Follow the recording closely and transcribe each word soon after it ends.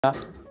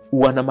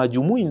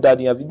UANAMAJUMUI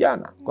ndani ya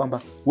vijana, kwamba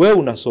wewe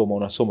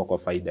unasoma kwa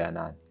faida ya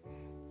nani?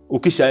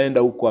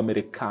 Ukishaenda huko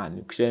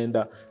Amerikani,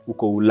 ukishaenda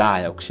huko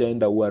Ulaya,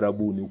 ukishaenda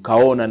Uarabuni,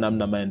 ukaona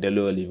namna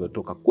maendeleo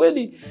yalivyotoka,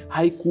 kweli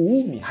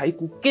haikuumi,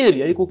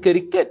 haikukeri,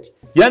 haikukeriketi?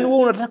 Yani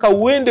wewe unataka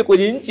uende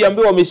kwenye nchi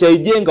ambayo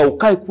wameshaijenga,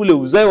 ukae kule,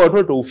 uzae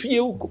watoto, ufie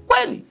huko?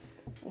 Kweli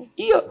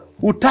hiyo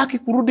hutaki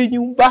kurudi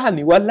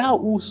nyumbani, wala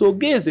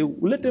usogeze,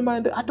 ulete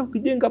maendeleo? Hata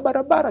ukijenga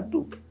barabara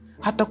tu,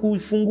 hata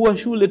kufungua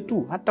shule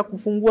tu, hata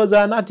kufungua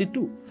zahanati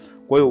tu.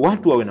 Kwa hiyo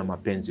watu wawe na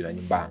mapenzi na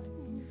nyumbani.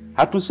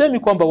 Hatusemi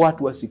kwamba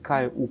watu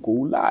wasikae huko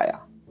Ulaya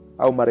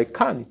au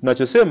Marekani.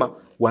 Tunachosema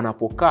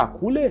wanapokaa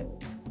kule,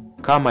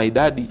 kama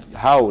idadi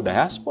hao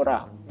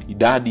diaspora,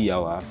 idadi ya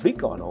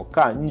Waafrika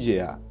wanaokaa nje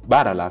ya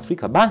bara la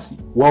Afrika, basi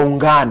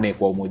waungane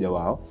kwa umoja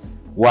wao,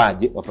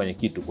 waje wafanye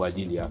kitu kwa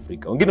ajili ya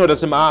Afrika. Wengine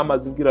watasema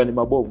mazingira ni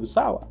mabovu.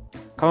 Sawa,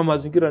 kama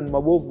mazingira ni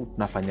mabovu,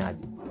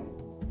 tunafanyaje?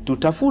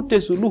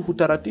 Tutafute suluhu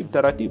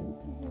taratibu.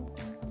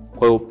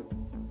 Kwa hiyo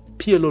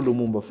PLO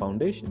Lumumba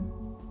Foundation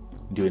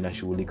ndio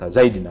inashughulika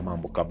zaidi na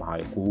mambo kama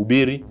hayo,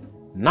 kuhubiri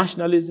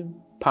nationalism,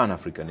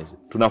 pan-Africanism.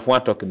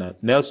 Tunafuata wakina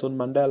Nelson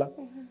Mandela,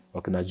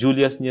 wakina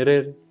Julius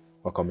Nyerere,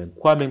 wakina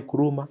Kwame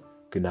Nkrumah,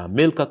 wakina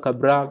Amilcar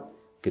Cabral,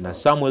 wakina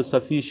Samuel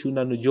Safi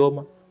Shuna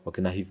Nujoma,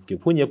 wakina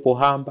Hifikepunye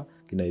Pohamba,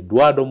 wakina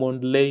Eduardo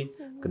Mondlane,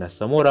 wakina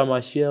Samora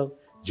Machel,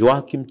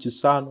 Joaquim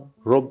Chissano,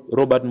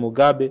 Robert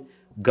Mugabe,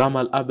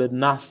 Gamal Abdel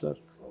Nasser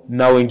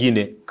na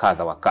wengine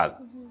kadha wa kadha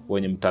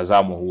wenye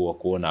mtazamo huo wa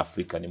kuona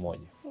Afrika ni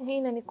moja. Hii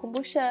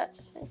inanikumbusha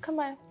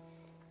kama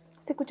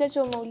siku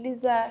chache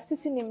umeuliza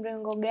sisi ni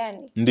mrengo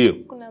gani? Ndio.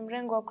 Kuna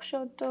mrengo wa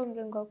kushoto,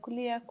 mrengo wa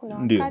kulia, kuna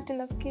wakati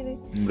nafikiri.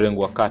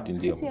 Mrengo wa kati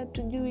ndio. Sisi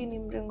hatujui ni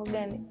mrengo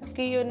gani.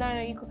 Nafikiri hiyo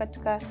nayo iko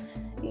katika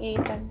hii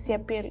taasisi ya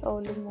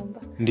PLO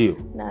Lumumba. Ndio.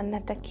 Na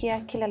natakia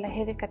kila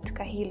laheri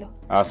katika hilo.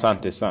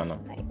 Asante sana.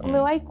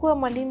 Umewahi kuwa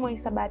mwalimu wa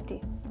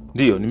hisabati?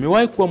 Ndio,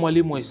 nimewahi kuwa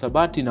mwalimu wa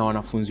hisabati na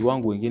wanafunzi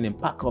wangu wengine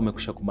mpaka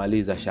wamekusha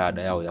kumaliza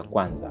shahada yao ya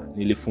kwanza.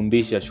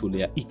 Nilifundisha shule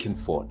ya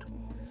Ekenford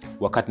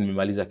wakati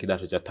nimemaliza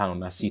kidato cha 5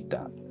 na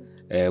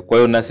 6. Kwa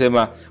hiyo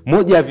nasema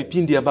moja ya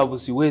vipindi ambavyo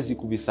siwezi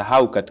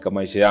kuvisahau katika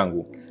maisha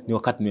yangu ni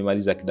wakati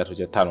nimemaliza kidato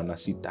cha 5 na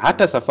 6.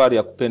 Hata safari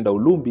ya kupenda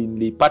ulumbi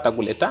nilipata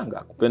kule Tanga,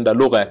 kupenda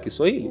lugha ya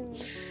Kiswahili.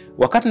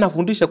 Wakati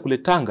nafundisha kule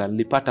Tanga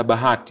nilipata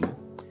bahati.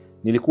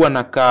 Nilikuwa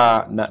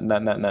nakaa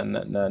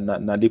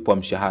nalipwa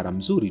mshahara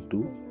mzuri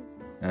tu.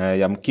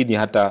 Yamkini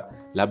hata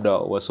labda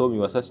wasomi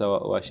wa sasa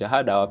wa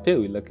shahada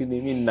hawapewi, lakini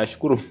mimi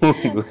ninashukuru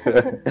Mungu.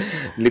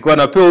 Nilikuwa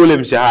napewa ule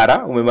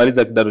mshahara,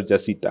 umemaliza kidato cha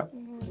 6.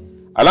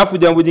 Alafu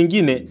jambo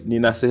jingine,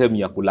 nina sehemu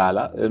ya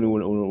kulala,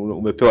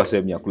 umepewa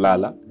sehemu ya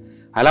kulala.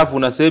 Alafu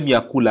una sehemu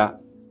ya kula,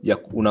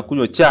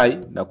 unakunywa chai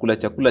na kula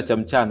chakula cha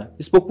mchana,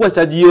 isipokuwa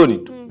cha jioni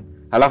tu.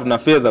 Alafu na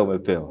fedha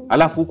umepewa.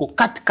 Alafu huko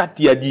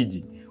katikati ya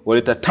jiji,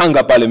 waleta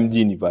Tanga pale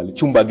mjini pale,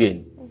 chumba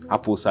geni.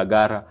 Hapo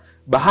Usagara,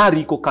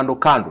 bahari iko kando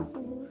kando.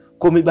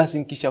 Kwa mimi basi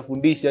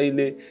nikishafundisha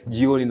ile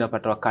jioni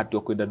napata wakati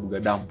wa kwenda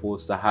Dugadampo,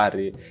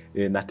 Sahare,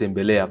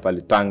 natembelea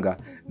pale Tanga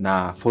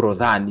na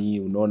Forodhani,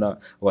 unaona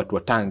watu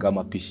wa Tanga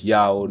mapishi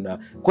yao, na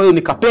kwa hiyo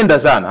nikapenda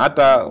sana.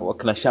 Hata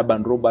wakina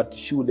Shaban Robert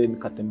shule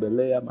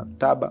nikatembelea,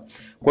 maktaba.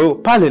 Kwa hiyo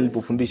pale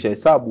nilipofundisha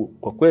hesabu,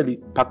 kwa kweli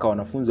paka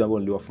wanafunzi ambao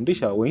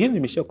niliwafundisha wengine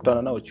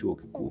nimeshakutana nao chuo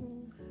kikuu.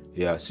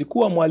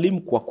 Sikuwa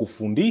mwalimu kwa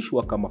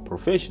kufundishwa kama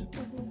profession,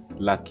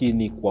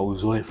 lakini kwa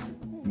uzoefu.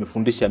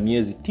 Nimefundisha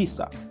miezi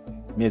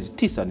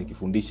 9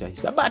 nikifundisha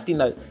hisabati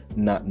na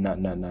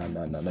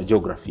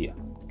jiografia.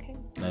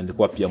 Na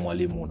nilikuwa pia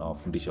mwalimu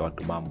nawafundisha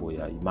watu mambo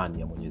ya imani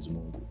ya Mwenyezi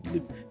Mungu.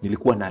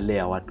 Nilikuwa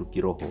nalea watu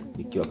kiroho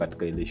nikiwa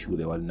katika ile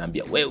shule.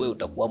 Waliniambia, wewe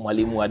utakuwa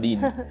mwalimu wa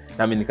dini.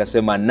 Nami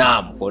nikasema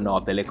naam. Kwa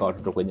nawapeleka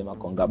watoto kwenye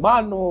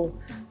makongamano,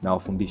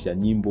 nawafundisha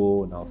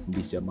nyimbo,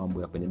 nawafundisha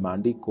mambo ya kwenye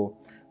maandiko.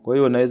 Kwa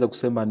hiyo naweza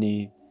kusema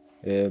ni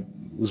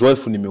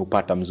uzoefu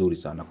nimeupata mzuri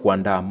sana.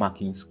 Kuandaa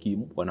marking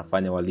scheme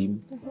wanafanya walimu,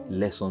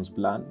 lessons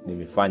plan,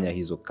 nimefanya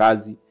hizo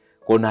kazi.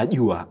 Kwa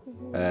najua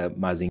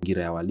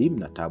mazingira ya walimu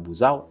na taabu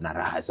zao na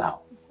raha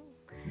zao.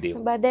 Ndio.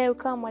 Baadaye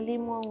ukawa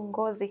mwalimu wa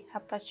uongozi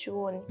hapa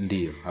chuoni.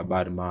 Ndio,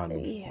 habari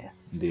maalum.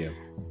 Yes. Ndio.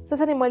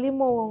 Sasa ni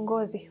mwalimu wa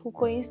uongozi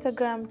huko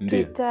Instagram,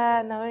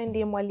 Twitter, na wewe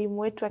ndiye mwalimu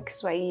wetu wa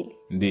Kiswahili.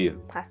 Ndio.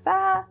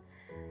 Hasa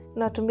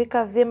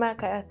unatumika vyema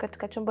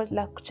katika chombo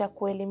cha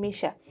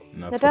kuelimisha.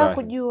 Nataka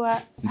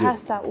kujua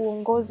hasa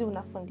uongozi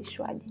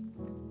unafundishwaje?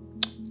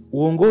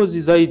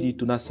 Uongozi zaidi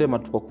tunasema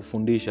tuko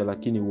kufundisha,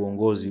 lakini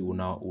uongozi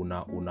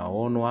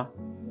unaonwa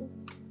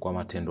kwa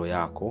matendo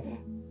yako.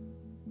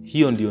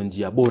 Hiyo ndio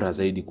njia bora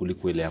zaidi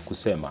kuliko ile ya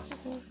kusema.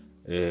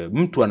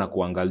 Mtu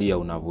anakuangalia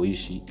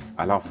unavyoishi,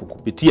 alafu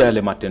kupitia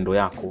yale matendo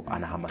yako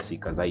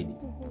anahamasika zaidi.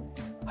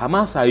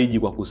 Hamasa haiji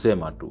kwa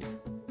kusema tu.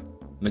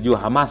 Unajua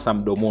hamasa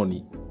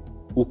mdomoni,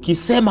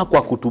 ukisema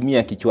kwa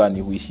kutumia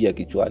kichwani huishia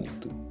kichwani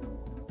tu.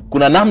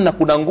 Kuna namna,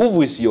 kuna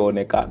nguvu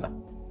isiyoonekana.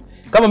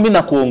 Kama mimi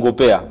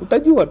nakuongopea,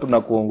 utajua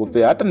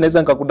tunakuongopea. Hata naweza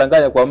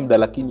nikakudanganya kwa muda,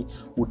 lakini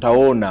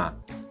utaona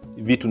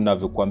vitu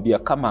ninavyokuambia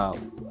kama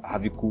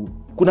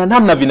kuna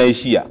namna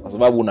vinaishia, kwa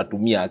sababu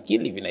unatumia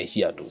akili,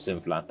 vinaishia tu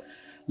same fulani.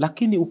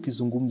 Lakini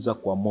ukizungumza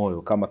kwa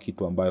moyo kama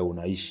kitu ambayo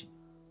unaishi,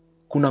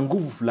 kuna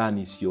nguvu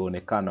fulani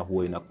isiyoonekana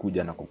huwa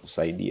inakuja na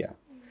kukusaidia.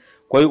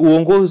 Kwa hiyo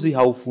uongozi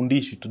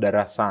haufundishwi tu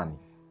darasani.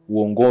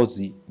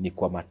 Uongozi ni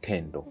kwa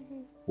matendo.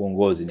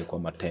 Uongozi ni kwa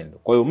matendo.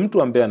 Kwa hiyo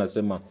mtu ambaye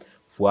anasema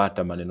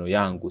fuata maneno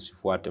yangu,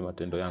 sifuate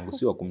matendo yangu,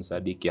 si wa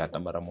kumsadiki hata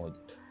mara moja.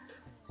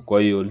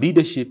 Kwa hiyo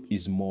leadership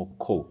is more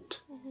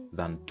caught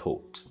than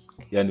taught.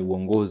 Yani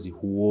uongozi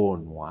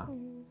huonwa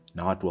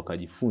na watu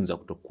wakajifunza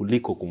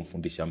kuliko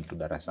kumfundisha mtu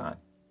darasani.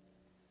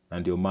 Na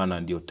ndio maana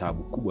ndio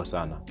tabu kubwa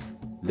sana.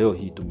 Leo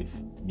hii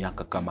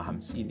miaka kama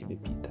 50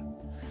 imepita,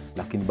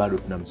 lakini bado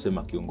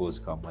tunamsema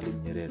kiongozi kama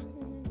Mwalimu Nyerere.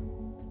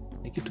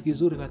 Ni kitu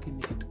kizuri lakini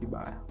ni kitu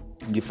kibaya.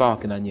 Ingefaa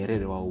kina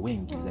Nyerere wao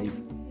wengi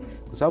zaidi.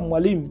 Kwa sababu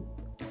Mwalimu,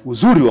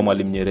 uzuri wa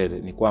Mwalimu Nyerere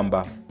ni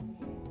kwamba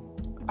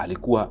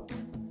alikuwa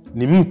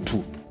ni mtu.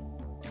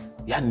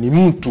 Yani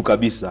ni mtu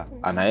kabisa.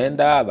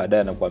 Anaenda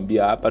baadaye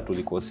anakuambia hapa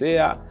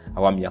tulikosea,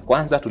 awamu ya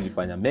kwanza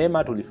tulifanya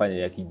mema, tulifanya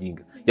ya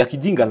kijinga. Ya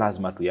kijinga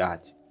lazima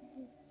tuyaache.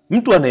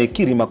 Mtu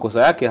anayekiri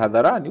makosa yake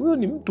hadharani, huyo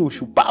ni mtu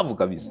shupavu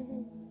kabisa.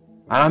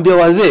 Anaambia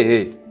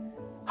wazee,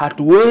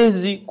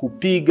 hatuwezi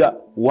kupiga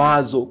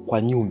wazo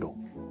kwa nyundo.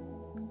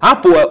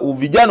 Hapo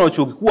vijana wa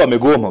chuo kikuu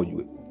wamegoma,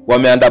 ujue.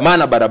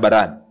 Wameandamana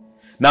barabarani.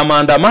 Na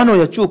maandamano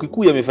ya chuo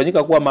kikuu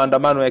yamefanyika kuwa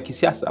maandamano ya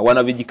kisiasa,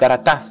 wana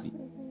vijikaratasi.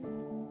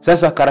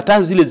 Sasa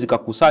karatasi zile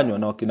zikakusanywa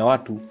na wakina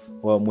watu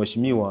wa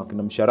mheshimiwa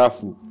kina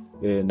Msharafu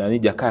na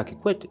Jakaya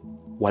Kikwete,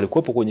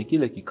 walikuwepo kwenye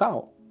kile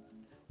kikao.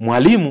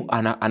 Mwalimu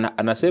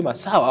anasema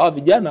sawa, hawa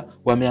vijana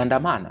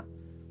wameandamana.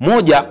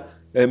 Moja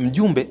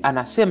mjumbe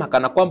anasema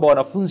kana kwamba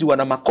wanafunzi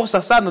wana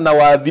makosa sana na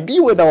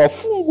waadhibiwe na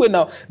wafungwe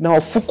na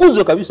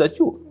wafukuzwe kabisa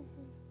chuo.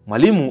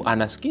 Mwalimu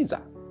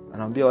anasikiza,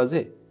 anamwambia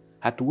wazee,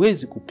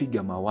 hatuwezi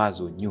kupiga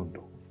mawazo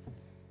nyundo.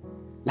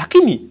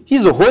 Lakini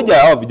hizo hoja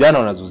hawa vijana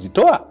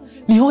wanazozitoa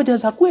ni hoja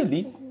za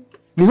kweli.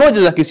 Ni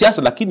hoja za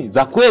kisiasa lakini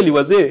za kweli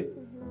wazee.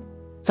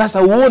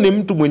 Sasa uone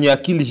mtu mwenye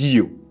akili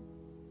hiyo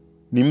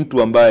ni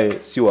mtu ambaye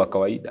sio wa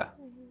kawaida.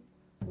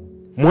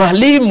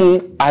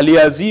 Mwalimu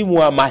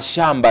aliazimwa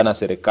mashamba na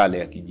serikali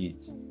ya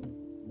kijiji.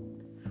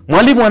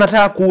 Mwalimu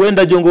anataka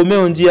kuenda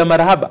Jongomeo njia ya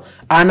marahaba,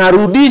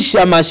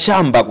 anarudisha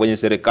mashamba kwenye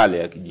serikali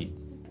ya kijiji.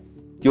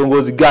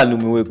 Kiongozi gani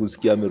umewahi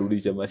kusikia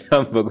amerudisha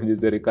mashamba kwenye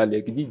serikali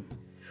ya kijiji?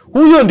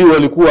 Huyo ndio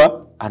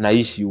alikuwa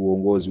anaishi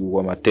uongozi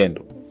wa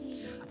matendo.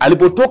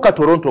 Alipotoka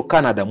Toronto,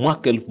 Canada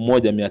mwaka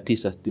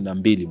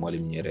 1962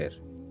 Mwalimu Nyerere,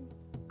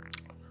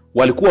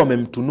 walikuwa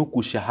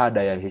wamemtunuku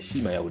shahada ya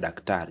heshima ya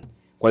udaktari.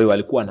 Kwa hiyo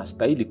alikuwa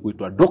anastahili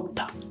kuitwa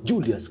Dr.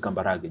 Julius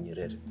Kambarage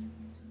Nyerere.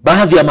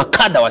 Baadhi ya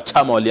makada wa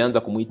chama walianza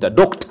kumuita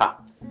Dr.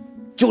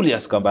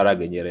 Julius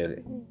Kambarage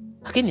Nyerere.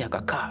 Lakini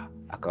akakaa,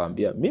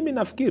 akawaambia, mimi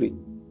nafikiri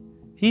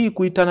hii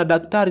kuitana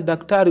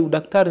daktari,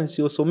 udaktari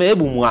nisiosomea,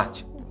 hebu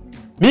muache.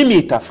 Mimi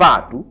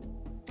itafaa tu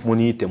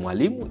muniite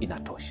mwalimu,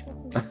 inatosha.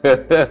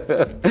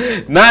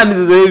 Nani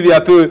sasa hivi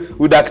apewe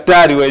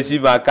udaktari wa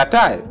heshima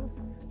akatae?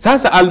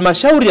 Sasa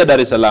halmashauri ya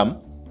Dar es Salaam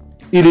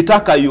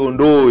ilitaka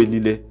iondoe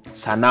lile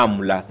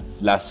sanamu la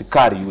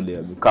askari yule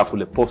amekaa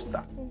kule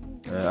posta.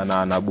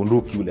 Ana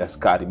bunduki yule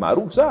askari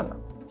maarufu sana.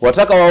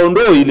 Wataka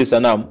waondoe ile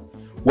sanamu,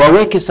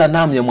 waweke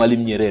sanamu ya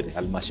Mwalimu Nyerere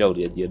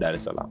halmashauri ya Dar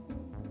es Salaam.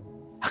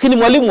 Lakini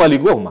Mwalimu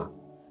aligoma.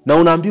 Na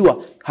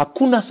unaambiwa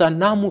hakuna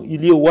sanamu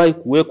iliyowahi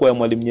kuwekwa ya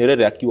Mwalimu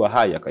Nyerere akiwa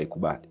hai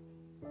akaikubali.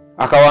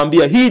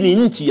 Akawaambia hii ni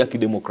nchi ya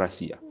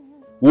kidemokrasia.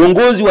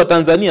 Uongozi wa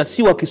Tanzania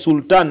si wa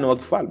kisultani na wa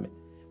kifalme,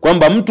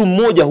 kwamba mtu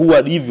mmoja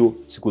huwa hivyo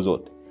siku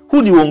zote.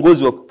 Huu ni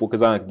uongozi wa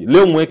kupokezana.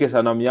 Leo muweke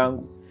sanamu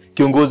yangu,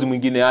 kiongozi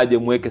mwingine aje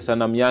muweke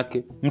sanamu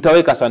yake.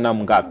 Mtaweka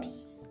sanamu ngapi?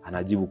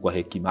 Anajibu kwa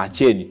hekima,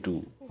 acheni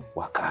tu,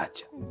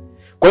 wakaacha.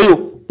 Kwa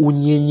hiyo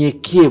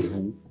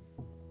unyenyekevu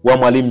wa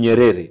Mwalimu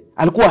Nyerere,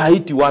 alikuwa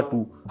haiti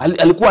watu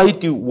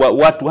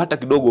hata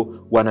kidogo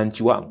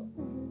wananchi wangu.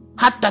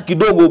 Hata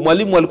kidogo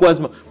Mwalimu alikuwa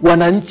anasema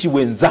wananchi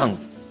wenzangu.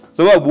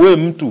 Sababu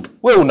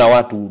wewe una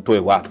watu utoe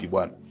wapi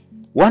bwana?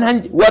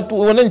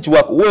 Wananchi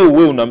wako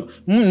wewe una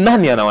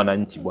nani ana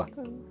wananchi bwana?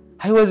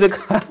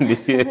 Haiwezekani.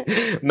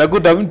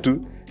 Nakuta mtu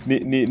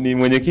ni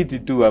mwenyekiti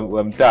tu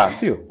wa mtaa,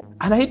 sio?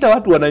 Anaita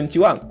watu wananchi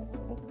wangu.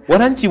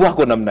 Wananchi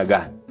wako namna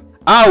gani?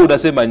 Au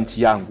unasema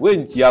nchi yangu, wewe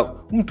nchi yako.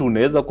 Mtu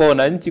unaweza kuwa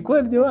wananchi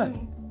kweli jamani?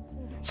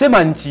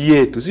 Sema nchi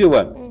yetu, sio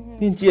bwana?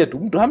 Ni nchi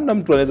yetu. Hamna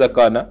mtu anaweza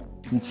kuwa na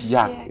nchi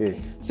yake.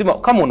 Sema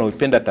kama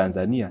unaipenda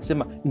Tanzania,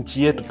 sema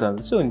nchi yetu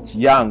Tanzania, sio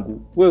nchi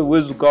yangu. Wewe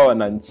uweze kuwa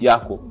na nchi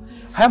yako.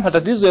 Haya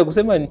matatizo ya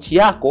kusema nchi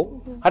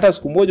yako, hata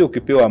siku moja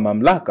ukipewa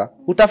mamlaka,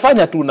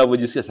 utafanya tu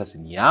unavyojisikia, sasa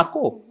ni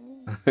yako.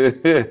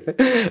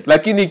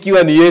 Lakini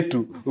ikiwa ni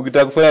yetu,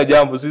 ukitaka kufanya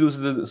jambo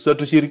sisi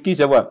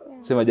tushirikisha bwana.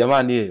 Sema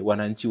jamani,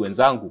 wananchi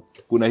wenzangu,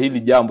 kuna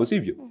hili jambo,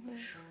 sivyo?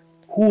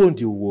 Huo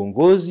ndio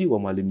uongozi wa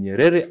Mwalimu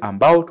Nyerere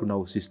ambao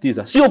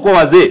tunausisitiza. Sio kwa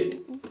wazee.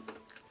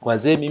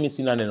 Wazee mimi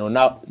sina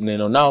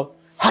neno nao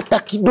hata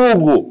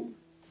kidogo.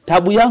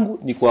 Tabu yangu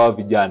ni kwa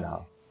vijana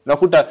hao.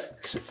 Nakuta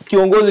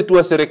kiongozi tu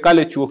wa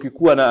serikali chuo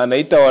kikuu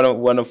anaita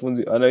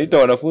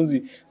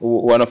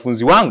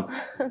wanafunzi wangu.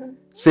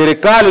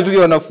 Serikali tu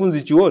ya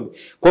wanafunzi chuoni.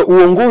 Kwa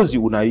uongozi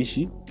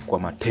unaishi kwa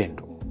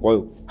matendo. Kwa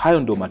hiyo hayo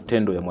ndio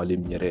matendo ya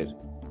Mwalimu Nyerere.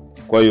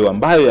 Kwa hiyo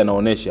ambayo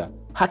yanaonesha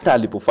hata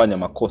alipofanya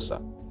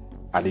makosa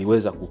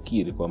aliweza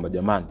kukiri kwamba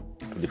jamani,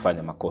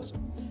 tulifanya makosa.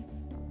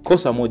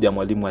 Kosa moja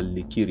Mwalimu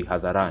alilikiri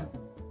hadharani.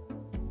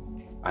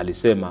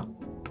 Alisema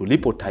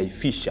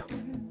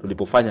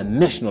tulipofanya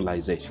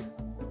nationalization,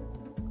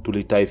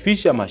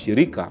 tulitaifisha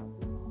mashirika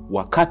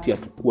wakati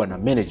hatukuwa na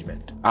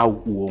management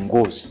au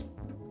uongozi.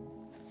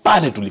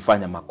 Pale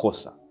tulifanya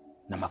makosa,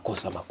 na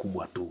makosa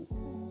makubwa tu.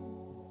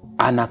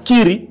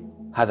 Anakiri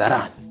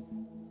hadharani.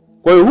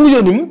 Kwa hiyo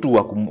huyo ni mtu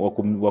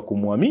wa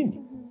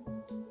kumwamini.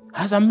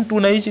 Hasa mtu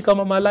unaishi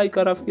kama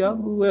malaika, rafiki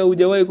yangu, wewe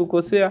hujawahi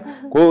kukosea.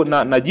 Kwa hiyo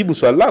najibu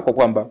swali lako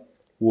kwamba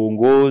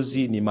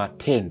uongozi ni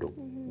matendo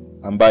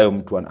ambayo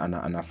mtu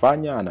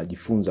anafanya,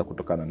 anajifunza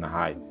kutokana na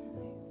hayo.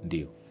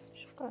 Ndio.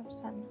 Shukrani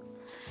sana.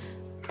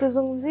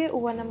 Tuzungumzie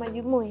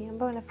UANAMAJUMUI,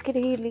 ambao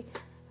nafikiri hili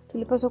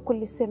tulipaswa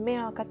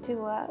kulisemea wakati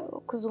wa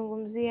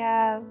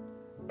kuzungumzia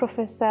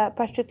Profesa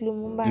Patrick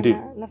Lumumba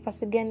na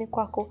nafasi gani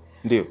kwako.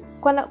 Ndio.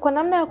 Kwa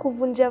namna ya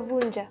kuvunja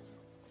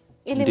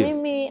ili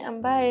mimi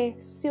ambaye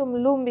sio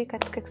mlumbi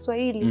katika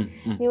Kiswahili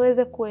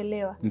niweze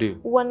kuelewa.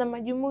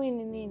 UANAMAJUMUI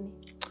ni nini?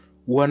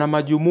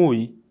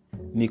 UANAMAJUMUI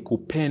ni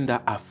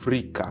kupenda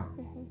Afrika.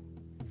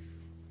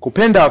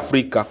 Kupenda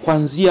Afrika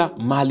kuanzia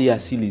mali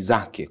asili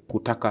zake,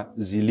 kutaka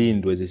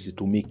zilindwe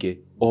zisitumike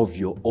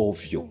ovyo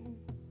ovyo.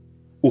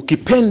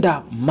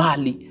 Ukipenda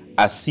mali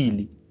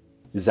asili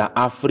za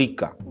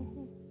Afrika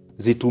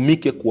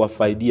zitumike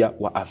kuwafaidia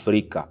wa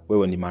Afrika,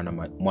 wewe ni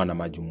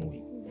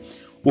mwanamajumui.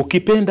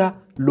 Ukipenda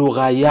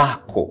lugha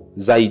yako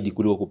zaidi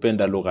kuliko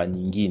kupenda lugha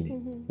nyingine,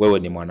 wewe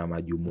ni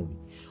mwanamajumui.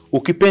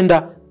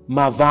 Ukipenda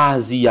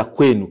mavazi ya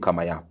kwenu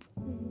kama yapo,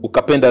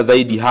 ukapenda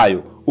zaidi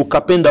hayo,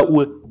 ukapenda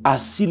uwe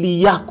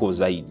asili yako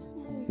zaidi,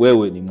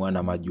 wewe ni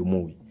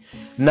mwanamajumui.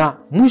 Na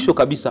mwisho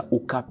kabisa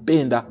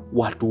ukapenda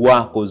watu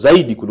wako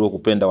zaidi kuliko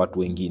kupenda watu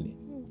wengine,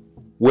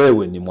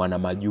 wewe ni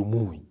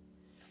mwanamajumui.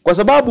 Kwa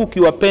sababu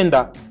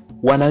ukiwapenda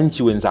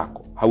wananchi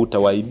wenzako,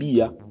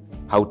 hautawaibia,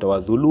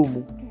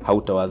 hautawadhulumu,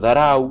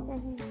 hautawadharau,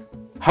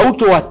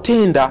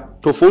 hautowatenda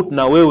tofauti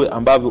na wewe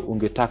ambavyo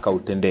ungetaka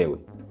utendewe.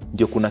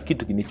 Ndio kuna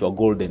kitu kinaitwa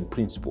golden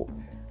principle.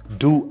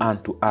 Do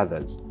unto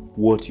others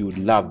what you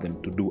would love them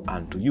to do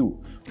unto you.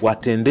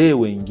 Watendee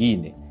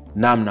wengine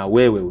namna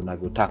wewe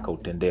unavyotaka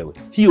utendewe.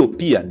 Hiyo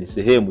pia ni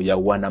sehemu ya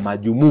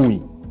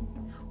UANAMAJUMUI.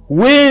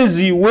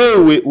 Huwezi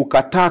wewe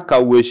ukataka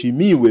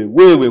uheshimiwe,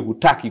 wewe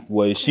hutaki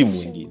kuwaheshimu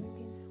wengine.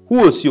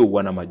 Huo sio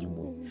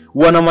UANAMAJUMUI.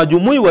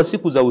 UANAMAJUMUI wa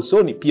siku za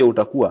usoni pia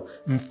utakuwa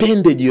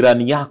mpende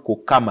jirani yako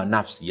kama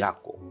nafsi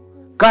yako.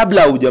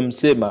 Kabla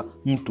hujamsema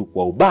mtu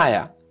kwa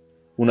ubaya,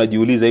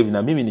 unajiuliza hivi,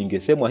 na mimi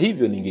ningesemwa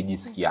hivyo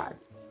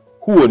ningejisikiaje?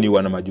 Huo ni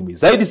UANAMAJUMUI.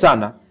 Zaidi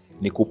sana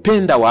ni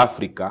kupenda wa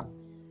Afrika,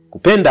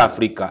 kupenda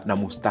Afrika na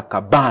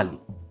mustakabali.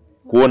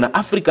 Kuona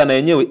Afrika na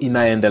yenyewe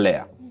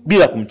inaendelea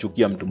bila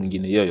kumchukia mtu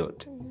mwingine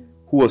yoyote.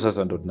 Huo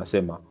sasa ndo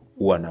tunasema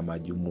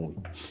UANAMAJUMUI.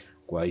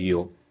 Kwa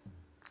hiyo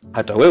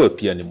hata wewe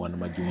pia ni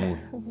mwanamajumui.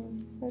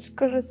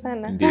 Nashukuru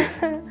sana. Ndio.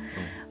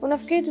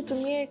 Unafikiri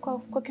tutumie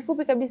kwa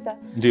kifupi kabisa?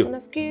 Ndio.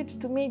 Unafikiri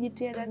tutumie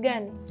jitihada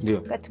gani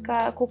Ndio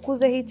katika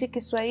kukuza hichi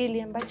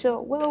Kiswahili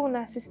ambacho wewe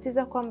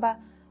unasisitiza kwamba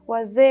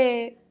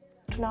wazee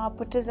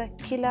tunawapoteza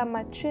kila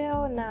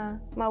machweo na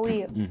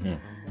mawio?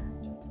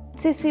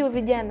 Sisi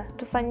vijana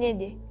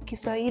tufanyeje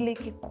Kiswahili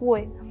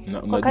kikue?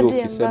 Unajua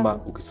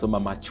ukisema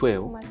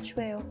machweo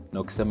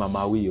na ukisema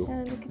mawio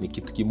ni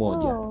kitu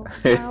kimoja.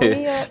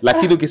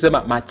 Lakini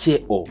ukisema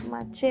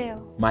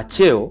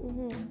macheo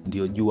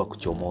ndio jua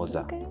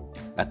kuchomoza.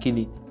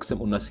 Lakini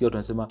ukisema, unasikia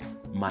tunasema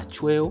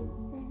machweo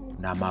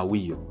na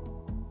mawio,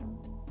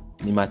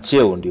 ni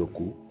macheo ndio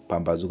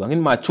kupambazuka.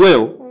 Lakini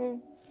machweo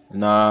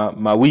na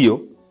mawio,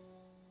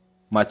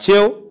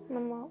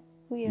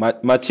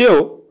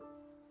 macheo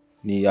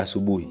ni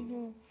asubuhi,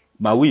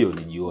 mawio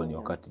ni jioni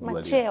wakati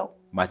jua.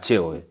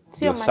 Macheo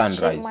ndio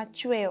sunrise.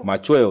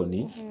 Machweo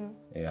ni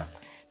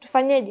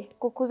Tufanyeje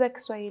kukuza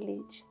Kiswahili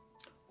hichi?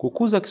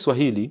 Kukuza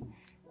Kiswahili,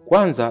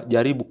 kwanza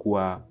jaribu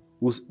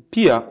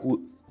pia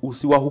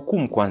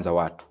usiwahukumu kwanza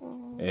watu.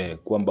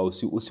 Kwamba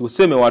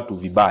usiuseme watu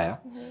vibaya.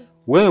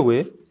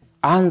 Wewe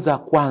anza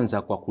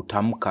kwanza kwa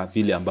kutamka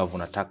vile ambavyo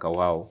unataka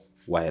wao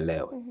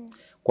waelewe.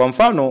 Kwa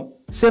mfano,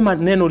 sema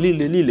neno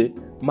lile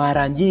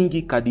mara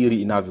nyingi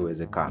kadiri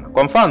inavyowezekana.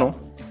 Kwa mfano,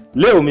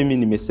 leo mimi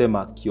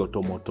nimesema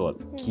Kioto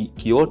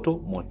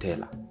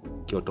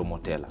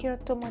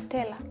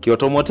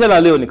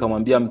Motela leo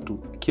nikamwambia mtu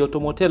Kioto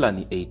Motela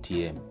ni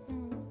ATM.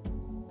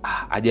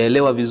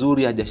 Hajaelewa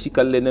vizuri,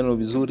 hajashika lile neno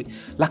vizuri,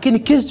 lakini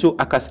kesho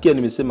akasikia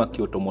nimesema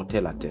Kioto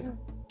Motela tena.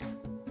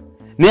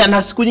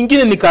 Na siku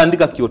nyingine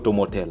nikaandika Kioto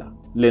Motela,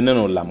 lile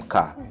neno la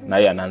mkaa, na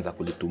yeye anaanza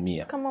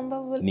kulitumia. Kama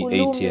ambavyo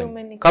ni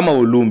ATM. Kama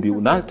ulumbi,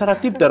 unaanza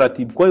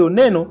taratibu. Kwa hiyo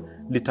neno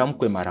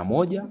litamkwe mara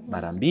moja,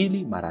 mara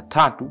mbili, mara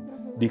tatu,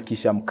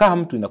 likishamkaa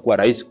mtu inakuwa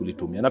rahisi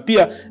kulitumia. Na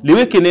pia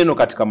liweke neno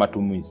katika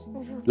matumizi.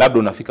 Labda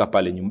unafika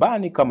pale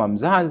nyumbani kama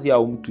mzazi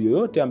au mtu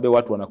yoyote ambaye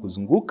watu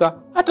wanakuzunguka,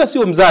 hata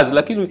sio mzazi,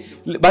 lakini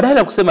badala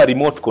ya kusema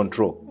remote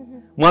control,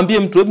 mwambie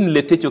mtu, hebu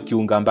niletee hicho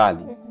kiunga mbali.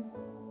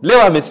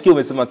 Leo amesikia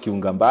umesema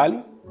kiunga mbali.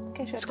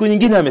 Siku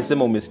nyingine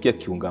amesema umesikia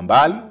kiunga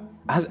mbali.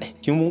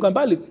 Kiunga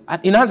mbali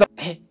inaanza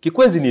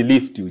kikwezi ni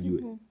lift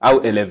ujue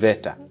au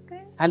elevator.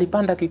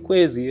 Alipanda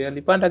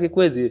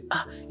kikwezi.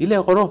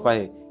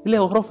 Ile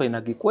ghorofa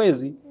ina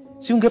kikwezi.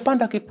 Si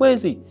ungepanda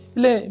kikwezi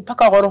ile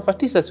mpaka ghorofa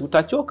 9, si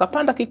utachoka?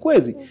 Panda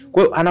kikwezi.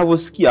 Kwa hiyo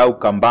anavyosikia au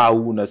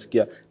kambau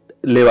unasikia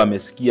leo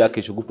amesikia,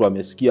 kesho kutwa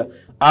amesikia,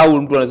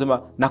 au mtu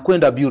anasema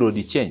nakwenda bureau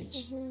de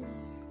change.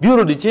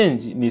 Bureau de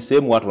change ni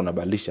sehemu watu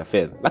wanabadilisha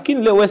fedha.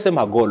 Lakini leo wewe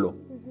sema golo.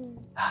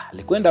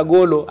 Alikwenda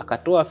golo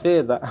akatoa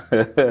fedha.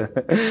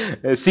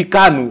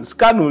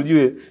 Sikanu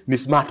ujue ni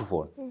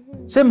smartphone.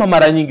 Sema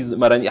mara nyingi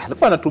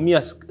alikuwa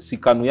anatumia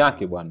sikanu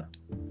yake bwana.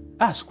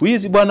 Siku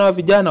hizi bwana wa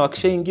vijana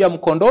wakishaingia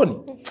mkondoni,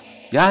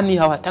 yani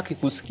hawataki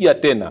kusikia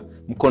tena.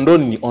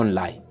 Mkondoni ni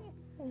online.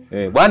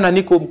 Bwana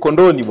niko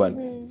mkondoni bwana.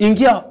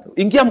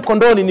 Ingia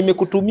mkondoni,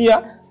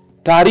 nimekutumia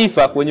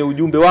taarifa kwenye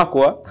ujumbe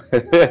wako.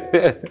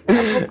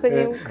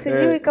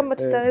 Sijui kama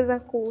tutaweza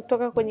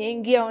kutoka kwenye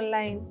ingia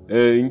online.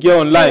 Ingia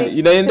online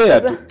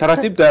inaendea tu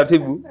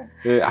taratibu.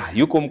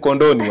 Yuko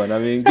mkondoni bwana,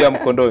 ameingia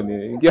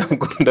mkondoni. Ingia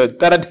mkondoni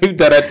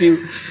taratibu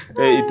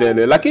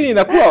itaele. Lakini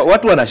inakuwa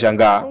watu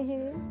wanashangaa.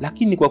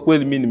 Lakini kwa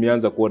kweli mimi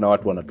nimeanza kuona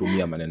watu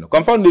wanatumia maneno. Kwa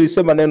mfano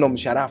nilisema neno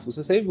msharafu.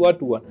 Sasa hivi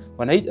watu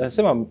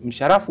wanasema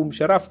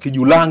msharafu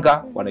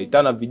kijulanga,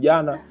 wanaitana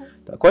vijana.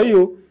 Kwa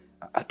hiyo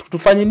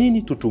tufanye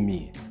nini?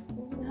 Tutumie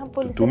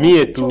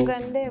tu.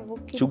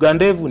 Chuga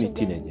ndevu ni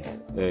teenager.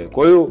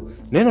 Kwa hiyo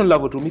neno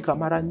linavyotumika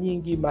mara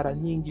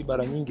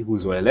nyingi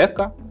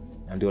huzoeleka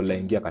na ndio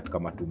laingia katika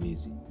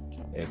matumizi.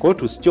 Kwa hiyo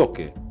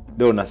tusichoke.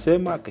 Leo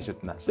nasema, kesho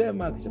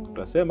tunasema, kesho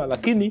tutasema,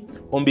 lakini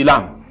ombi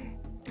langu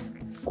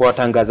kwa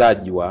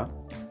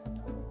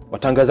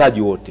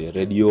watangazaji wote,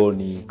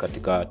 redioni,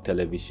 katika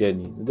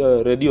televisheni,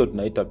 redio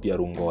tunaita pia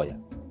rungoya.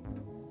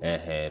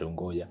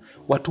 Rungoya.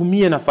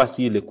 Watumie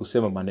nafasi ile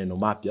kusema maneno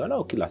mapya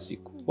wanao kila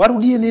siku.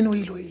 Warudie neno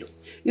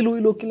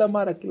hilo kila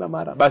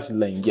mara. Basi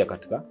laingia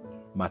katika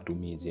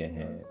matumizi.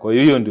 Kwa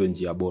hiyo ndio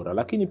njia bora.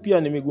 Lakini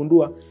pia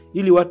nimegundua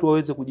ili watu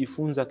waweze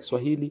kujifunza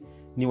Kiswahili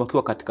ni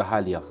wakiwa katika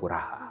hali ya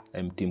furaha,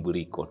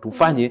 mtimburiko.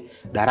 Tufanye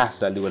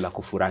darasa liwe la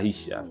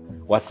kufurahisha.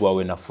 Watu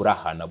wawe na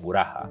furaha na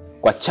buraha.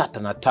 Kwa chata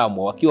na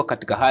tamu, wakiwa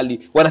katika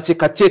hali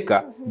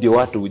wanacheka ndio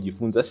watu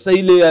hujifunza. Sasa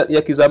ile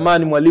ya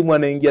kizamani mwalimu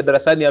anaingia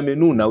darasani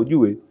amenuna,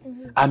 ujue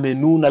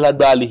amenuna,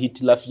 labda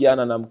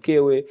alihitilafiana na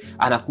mkewe,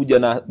 anakuja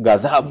na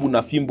ghadhabu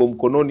na fimbo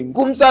mkononi,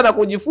 ngumu sana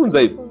kujifunza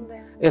hivyo.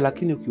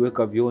 Lakini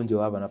ukiweka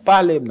vionjo hapa na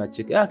pale,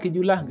 mnacheka,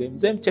 kijulanga,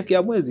 mzee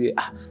mchekea mwezi.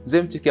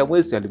 Mzee mchekea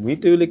mwezi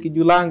alimuita yule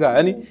kijulanga.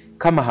 Yani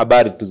kama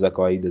habari tu za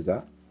kawaida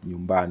za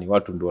nyumbani,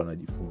 watu ndio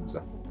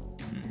wanajifunza.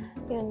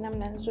 Hiyo ni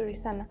namna nzuri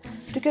sana.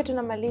 Tukiwa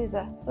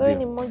tunamaliza, wewe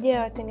ni mmoja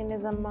wa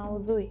watengeneza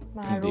maudhui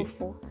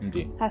maarufu,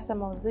 hasa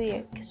maudhui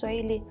ya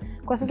Kiswahili.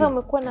 Kwa sasa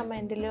umekuwa na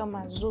maendeleo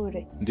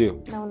mazuri.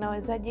 Na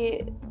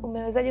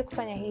umewezaje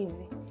kufanya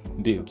hivi?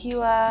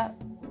 Ikiwa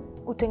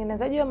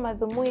utengenezaji wa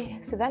madhumui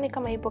sidhani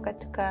kama ipo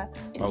katika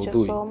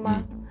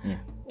nilichosoma.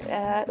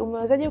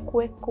 Umewezaje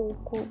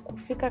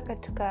kufika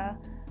katika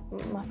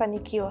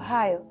mafanikio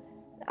hayo,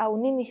 au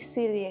nini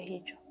siri ya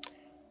hicho?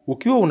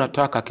 Ukiwa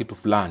unataka kitu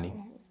fulani,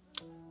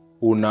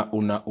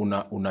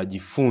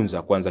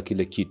 unajifunza kwanza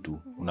kile kitu.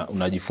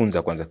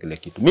 Unajifunza kwanza kile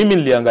kitu. Mimi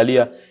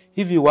niliangalia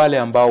hivi wale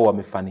ambao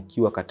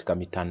wamefanikiwa katika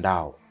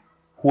mitandao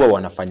huwa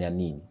wanafanya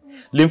nini.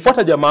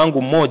 Nilimfuata jamaa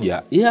wangu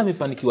mmoja, yeye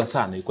amefanikiwa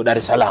sana, yuko Dar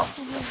es Salaam.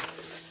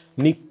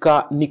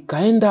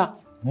 Nikaenda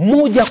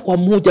moja kwa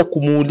moja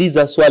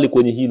kumuuliza swali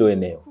kwenye hilo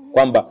eneo,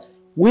 kwamba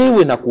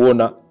wewe na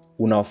kuona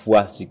una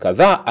wafuasi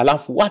kadhaa,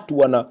 alafu watu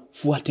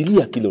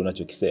wanafuatilia kile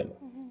unachokisema.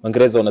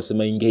 Waingereza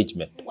wanasema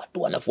engagement.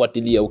 Watu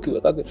wanafuatilia,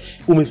 ukiwa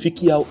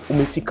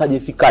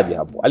umefikaje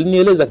hapo.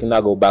 Alinieleza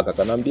kinaga ubaka,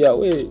 kanambia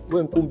wewe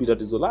Nkumbi,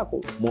 tatizo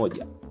lako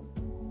moja.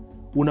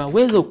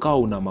 Unaweza ukawa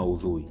una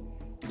maudhui,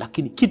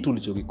 lakini kitu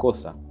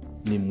ulichokikosa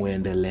ni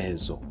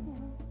muendelezo.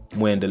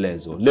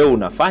 Leo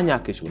unafanya,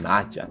 kesho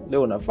unaacha.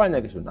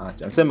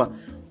 Nasema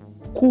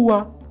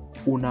kuwa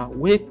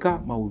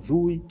unaweka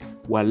maudhui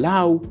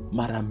walau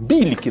mara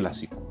 2 kila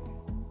siku.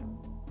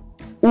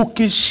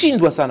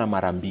 Ukishindwa sana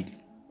mara 2,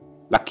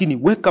 lakini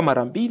weka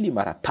mara 2,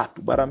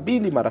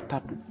 mara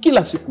 3,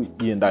 kila siku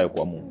iendayo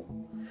kwa Mungu.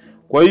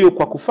 Kwa hiyo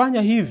kwa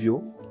kufanya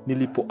hivyo,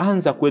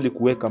 nilipoanza kweli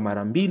kuweka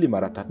mara 2,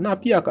 mara 3, na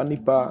pia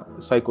akanipa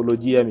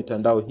saikolojia ya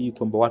mitandao hii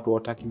kwamba watu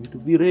hawataki vitu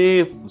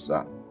virefu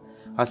sana.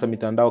 Hasa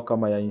mitandao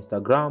kama ya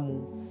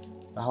Instagram,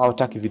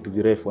 hawataki vitu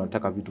virefu,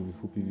 wanataka vitu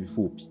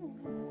vifupi.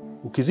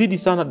 Ukizidi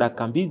sana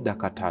dakika 2,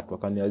 dakika 3,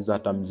 akanieleza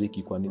hata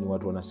muziki, kwa nini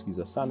watu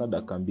wanasikiza sana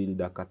dakika 2,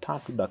 dakika 3,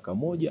 dakika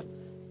 1.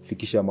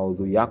 Fikisha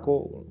maudhui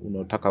yako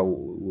unataka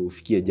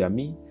ufikie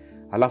jamii.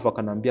 Alafu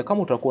akanambia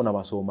kama utakuwa na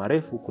masomo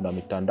marefu, kuna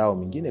mitandao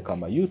mingine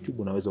kama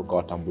YouTube unaweza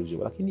ukawatambulisha.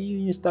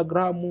 Lakini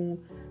Instagram,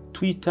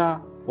 Twitter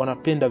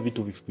wanapenda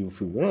vitu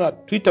vifupi. Unaona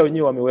Twitter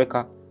wenyewe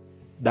wameweka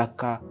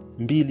dakika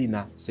 2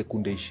 na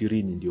sekunde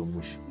 20 ndio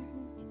mwisho.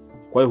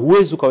 Kwa hiyo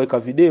huwezi ukaweka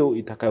video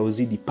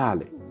itakayozidi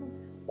pale.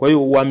 Kwa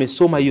hiyo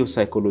wamesoma hiyo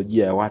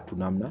saikolojia ya watu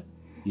namna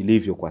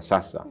ilivyo kwa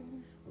sasa.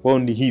 Kwa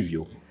hiyo ni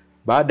hivyo.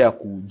 Baada ya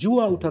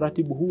kujua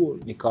utaratibu huo,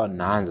 nikawa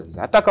naanza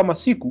sasa. Hata kama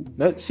siku,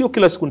 na sio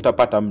kila siku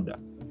nitapata muda,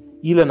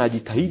 ila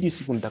najitahidi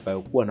siku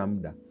nitakayokuwa na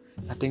muda,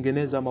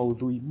 natengeneza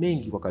maudhui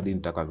mengi kwa kadri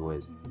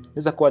nitakavyoweza.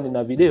 Naweza kuwa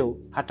nina video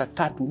hata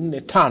 3, 4,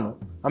 5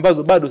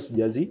 ambazo bado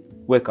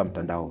sijaziweka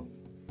mtandaoni.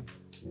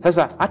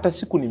 Sasa hata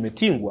siku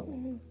nimetingwa,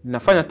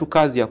 ninafanya tu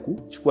kazi ya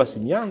kuchukua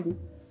simu yangu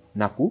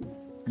na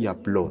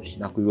ku-upload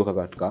na kuiweka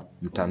katika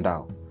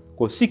mtandao.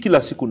 Kwa si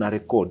kila siku na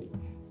rekodi,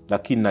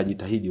 lakini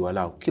najitahidi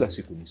walau kila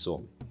siku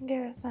nisome.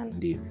 Ndio sana.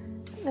 Ndio.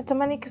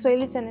 Natamani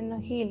Kiswahili cha neno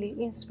hili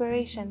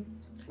inspiration.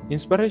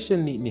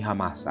 Inspiration ni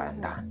hamasa ya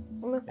ndani.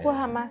 Umekuwa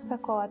hamasa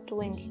kwa watu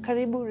wengi,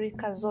 karibu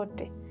rika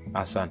zote.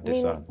 Asante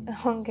sana.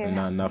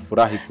 Na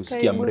nafurahi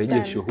kusikia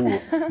mrejesho huo.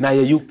 Na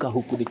yeyuka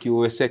huku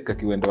nikiweseka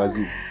kiwendo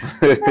wazimu.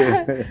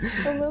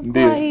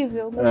 Umekuwa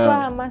hivyo, umekuwa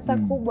hamasa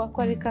kubwa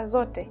kwa rika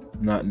zote.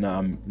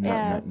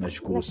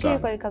 Nashukuru sana.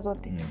 Kwa rika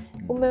zote.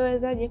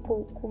 Umewezaje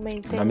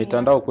ku-maintain? Na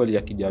mitandao kweli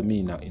ya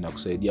kijamii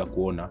inakusaidia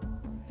kuona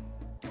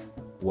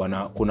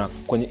kuna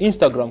kwenye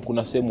Instagram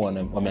kuna sehemu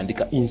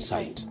wameandika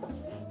insight.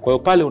 Kwa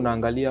hiyo pale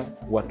unaangalia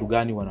watu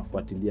gani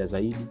wanafuatilia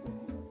zaidi.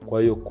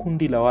 Kwa hiyo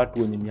kundi la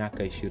watu wenye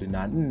miaka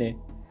 24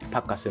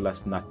 mpaka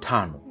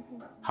 35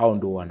 hao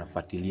ndio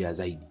wanafuatilia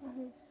zaidi.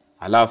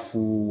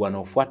 Alafu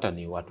wanaofuata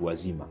ni watu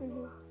wazima.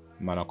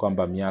 Maana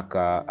kwamba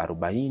miaka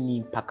 40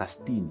 mpaka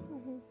 60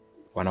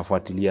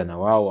 wanafuatilia na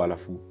wao,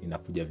 alafu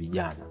inakuja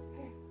vijana.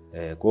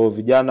 Kwa hiyo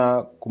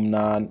vijana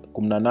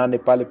 18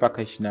 pale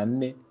mpaka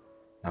 24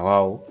 na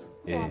wao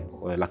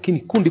lakini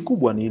kundi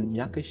kubwa ni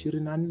miaka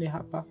 24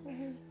 hapa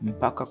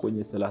mpaka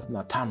kwenye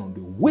 35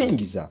 ndio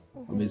wengi za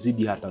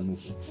wamezidi hata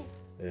nusu.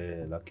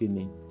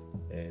 Lakini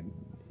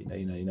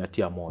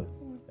inatia moyo.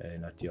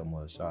 Inatia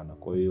moyo sana.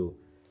 Kwa hiyo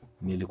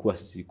nilikuwa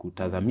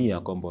sikutazamia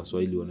kwamba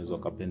Waswahili wanaweza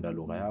kupenda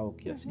lugha yao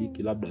kiasi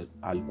hiki. Labda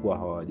alikuwa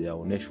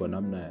hawajaoneshwa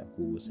namna ya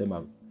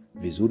kusema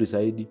vizuri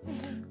zaidi.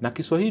 Na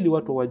Kiswahili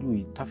watu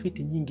hawajui,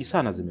 tafiti nyingi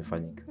sana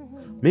zimefanyika.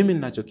 Mimi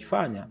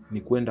ninachokifanya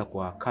ni kwenda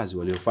kwa kazi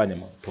waliofanya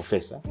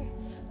maprofesa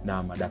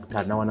na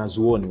madaktari na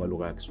wanazuoni wa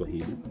lugha ya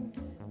Kiswahili.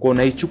 Kwa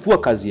naichukua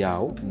kazi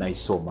yao,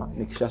 naisoma,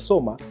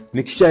 nikishasoma,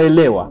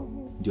 nikishaelewa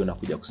ndio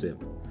nakuja kusema.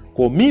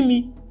 Kwa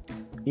mimi,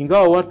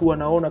 ingawa watu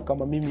wanaona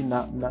kama mimi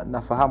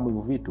nafahamu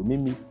hivyo vitu,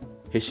 mimi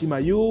heshima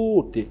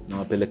yote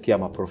nawapelekea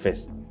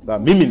maprofesa. Sasa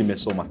mimi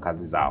nimesoma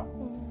kazi zao.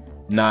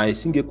 Na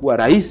isingekuwa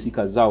rahisi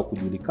kazi zao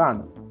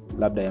kujulikana,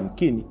 labda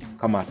yamkini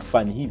kama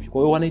hatufanyi hivi.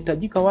 Kwa hiyo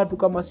wanahitajika watu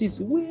kama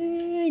sisi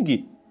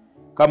wengi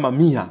kama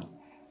 100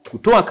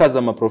 kutoa kazi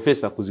za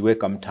maprofesa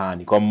kuziweka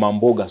mtaani kwa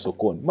mamboga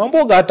sokoni.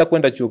 Mamboga hata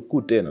kwenda chuo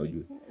kikuu tena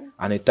ujue.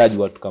 Anahitaji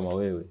watu kama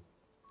wewe.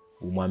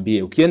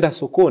 Umwambie ukienda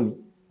sokoni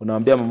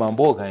unamwambia mama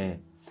mboga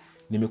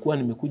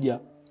nimekuja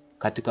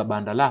katika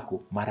banda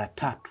lako mara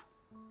 3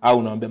 au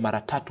unamwambia mara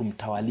 3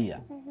 mtawalia.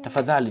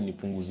 Tafadhali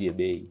nipunguzie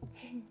bei.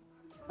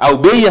 Au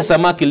bei ya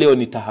samaki leo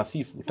ni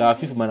tahafifu.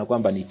 Tahafifu maana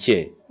kwamba ni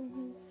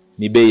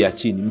ni bei ya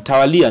chini.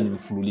 Mtawalia ni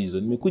mfululizo.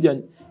 Nimekuja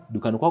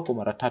dukani kwako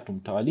mara 3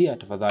 mtawalia,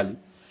 tafadhali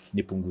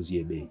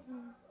nipunguzie bei.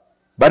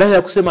 Badala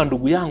ya kusema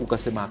ndugu yangu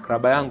ukasema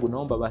akraba yangu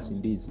naomba basi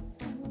ndizi.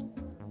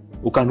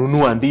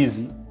 Ukanunua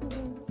ndizi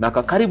na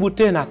karibu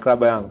tena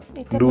akraba yangu.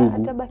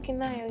 Ndugu atabaki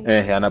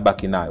nayo.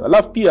 Anabaki nayo.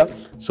 Alafu pia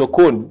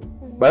sokoni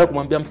baada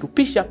kumwambia mtu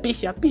pisha,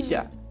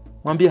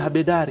 mwambie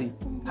habedari.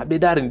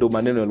 Habedari ndio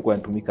maneno yalikuwa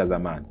yanatumika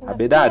zamani.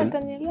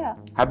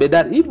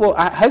 Habedari hivyo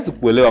haizi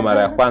kuelewa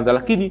mara ya kwanza,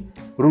 lakini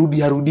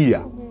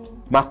rudia.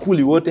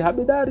 Makuli wote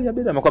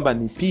habedari kwamba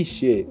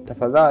nipishe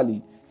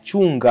tafadhali,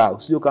 chunga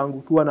usije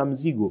kaangukiwa na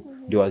mzigo.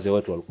 Ndio wazee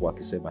wetu walikuwa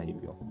wakisema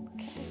hivyo.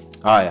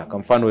 Haya, kwa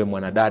mfano wewe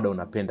mwanadada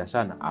unapenda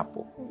sana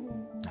apple.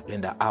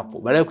 Napenda apple.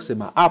 Baada ya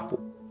kusema apple,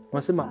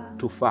 unasema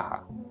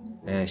tufaha.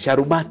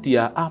 Sharubati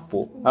ya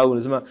apple au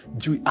unasema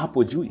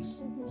apple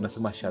juice,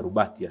 unasema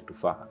sharubati ya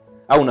tufaha.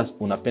 Au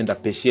unapenda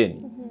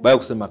pesheni. Baada ya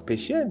kusema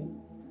pesheni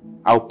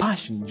au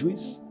passion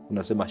juice,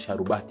 unasema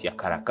sharubati ya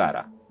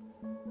karakara.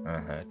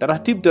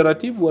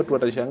 Taratibu watu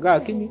watashangaa,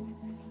 lakini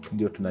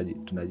ndio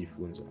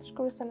tunajifunza.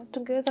 Shukuru sana.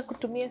 Tungeweza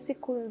kutumia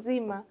siku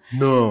nzima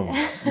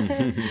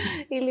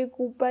ili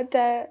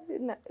kupata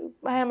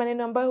haya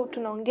maneno ambayo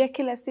tunaongea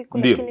kila siku.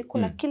 Lakini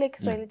kuna kile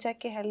Kiswahili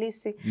chake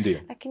halisi.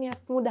 Lakini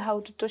muda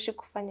haututoshi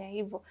kufanya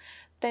hivyo.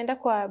 Tutaenda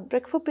kwa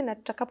break fupi na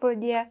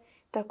tutakaporejea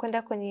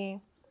tutakwenda kwenye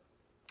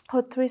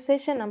hot 3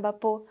 session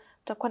ambapo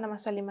tutakuwa na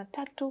maswali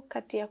 3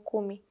 kati ya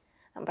 10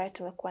 ambayo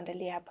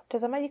tumekuandalia hapa.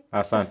 Mtazamaji,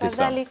 asante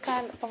sana.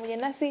 Pamoja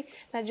nasi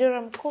na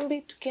Joramu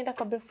Nkumbi. Tukienda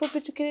kwa break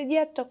fupi,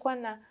 tukirejea tutakuwa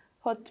na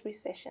hot 3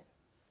 session.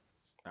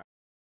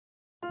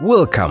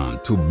 Welcome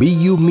to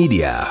BU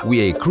Media.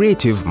 We are a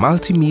creative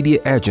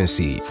multimedia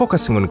agency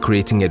focusing on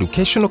creating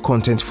educational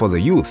content for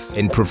the youth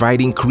and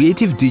providing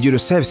creative digital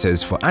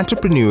services for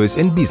entrepreneurs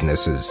and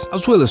businesses,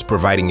 as well as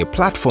providing a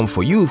platform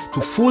for youth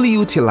to fully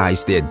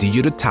utilize their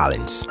digital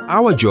talents.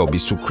 Our job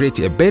is to create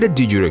a better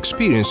digital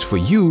experience for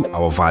you,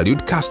 our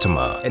valued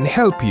customer, and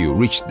help you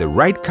reach the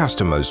right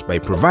customers by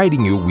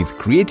providing you with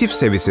creative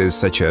services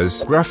such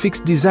as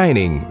graphics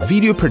designing,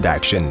 video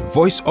production,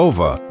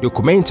 voiceover,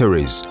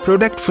 documentaries,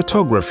 product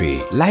photography,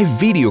 photography, live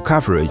video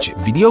coverage,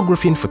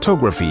 videography and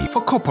photography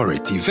for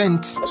corporate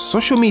events,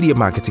 social media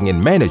marketing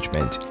and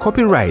management,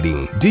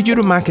 copywriting,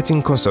 digital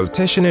marketing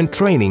consultation and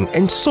training,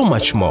 and so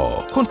much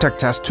more.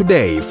 Contact us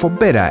today for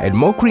better and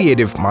more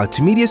creative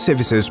multimedia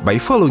services by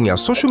following our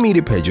social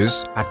media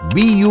pages at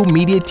BU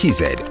Media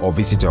TZ or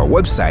visit our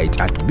website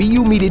at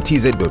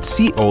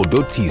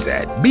bumediatz.co.tz.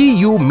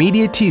 BU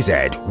Media TZ,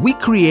 we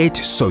create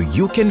so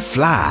you can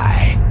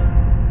fly.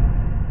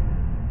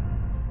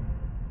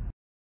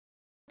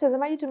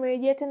 Mtazamaji,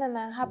 tumerejea tena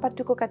na hapa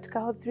tuko katika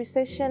hot 3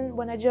 session.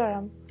 Bwana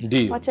Joram,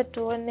 ndio wacha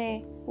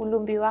tuone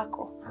ulumbi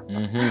wako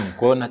hapa.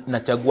 Kwa hiyo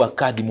nachagua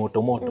kadi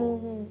moto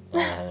moto.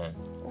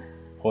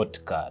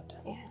 Hot card.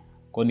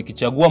 Kwa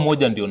nikichagua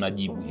moja ndio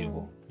najibu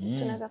hivyo.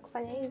 Tunaweza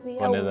kufanya hivi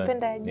au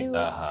unapenda juu?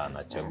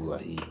 Nachagua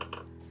hii.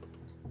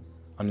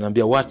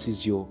 Ananiambia what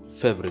is your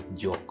favorite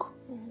joke?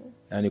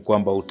 Yani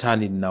kwamba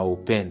utani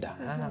ninaoupenda.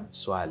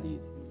 Swali.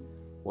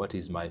 What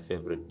is my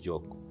favorite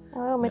joke?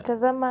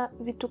 Umetazama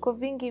vituko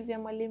vingi vya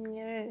Mwalimu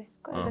Nyerere.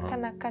 Kwanza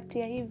kana kati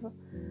ya hivyo.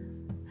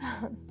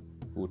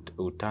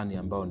 Utani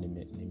ambao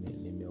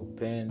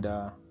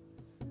nimeupenda.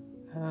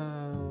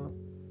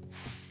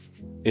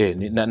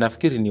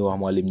 Nafikiri ni wa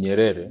Mwalimu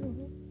Nyerere.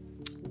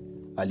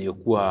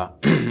 Aliyokuwa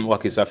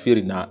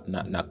wakisafiri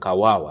na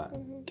Kawawa,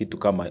 kitu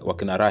kama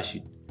wakina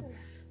Rashid.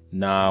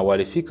 Na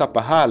walifika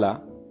pahala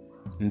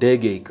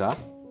ndege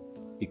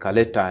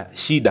ikaleta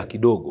shida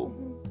kidogo.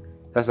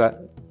 Sasa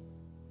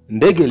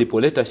ndege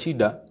ilipoleta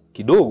shida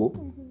kidogo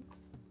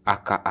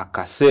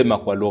akasema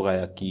kwa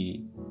lugha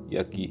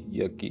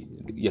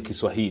ya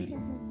Kiswahili,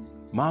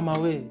 mama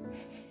we.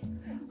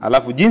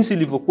 Alafu jinsi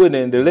ilivyokuwa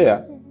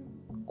inaendelea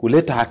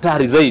kuleta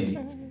hatari zaidi,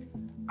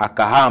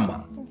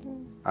 akahama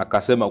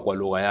akasema kwa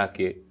lugha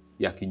yake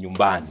ya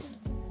kinyumbani.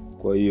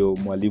 Kwa hiyo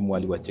Mwalimu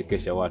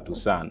aliwachekesha watu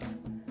sana.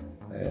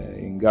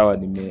 Ingawa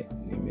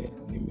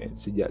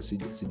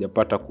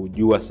sijapata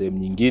kujua sehemu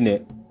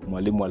nyingine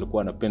Mwalimu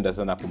alikuwa anapenda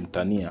sana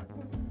kumtania.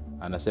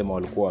 Anasema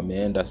walikuwa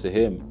wameenda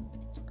sehemu,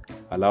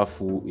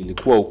 alafu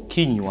ilikuwa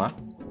ukinywa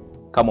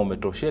kama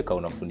umetosheka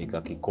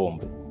unafunika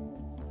kikombe.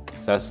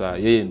 Sasa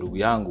yeye ndugu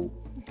yangu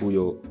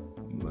huyo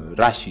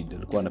Rashid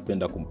alikuwa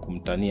anapenda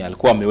kumtania.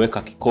 Alikuwa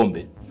ameweka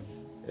kikombe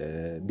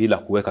bila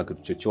kuweka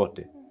kitu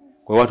chochote.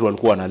 Kwa watu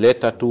walikuwa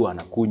wanaleta tu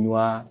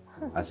anakunywa,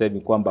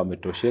 asemi kwamba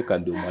ametosheka,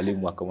 ndio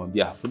Mwalimu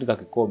akamwambia funika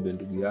kikombe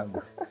ndugu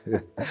yangu.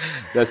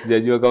 Sasa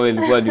sijajua kama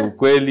ilikuwa ni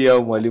ukweli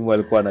au Mwalimu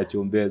alikuwa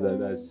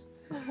anachombeza.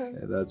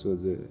 That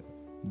was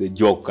the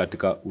joke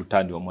katika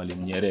utani wa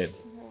Mwalimu Nyerere.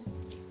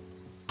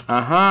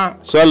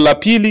 Swali la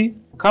pili,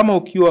 kama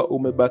ukiwa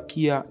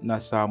umebakia na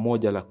saa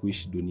moja la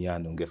kuishi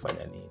duniani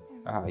ungefanya nini?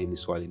 Hili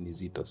swali ni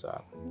zito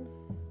sana.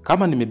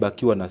 Kama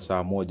nimebakiwa na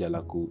saa moja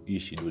la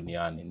kuishi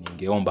duniani,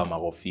 ningeomba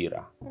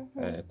maghfira.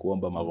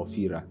 Kuomba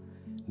maghfira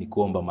ni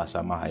kuomba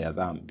masamaha ya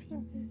dhambi.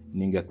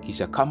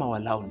 Ningehakikisha kama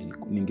walau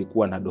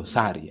ningekuwa na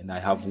dosari and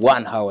I have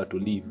 1 hour to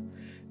live,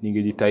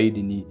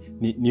 ningejitahidi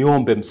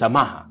niombe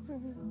msamaha.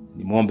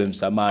 Nimuombe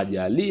msamaha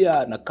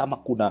jalia, na kama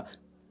kuna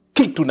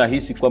kitu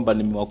nahisi kwamba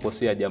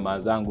nimewakosea jamaa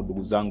zangu,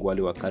 ndugu zangu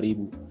wale wa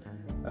karibu,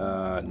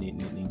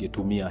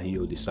 ningetumia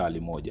hiyo lisali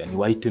moja.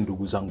 Niwaite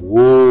ndugu zangu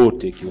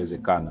wote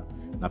ikiwezekana,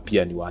 na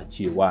pia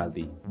niwaachie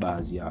wadhi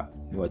baadhi ya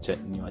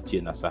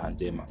niwaachie nasaha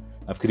njema.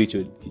 Nafikiri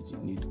hicho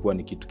ilikuwa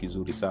ni kitu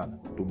kizuri sana,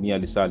 kutumia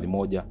lisali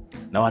moja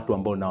na watu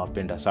ambao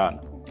nawapenda sana.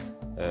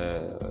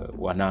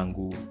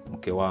 Wanangu,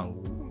 mke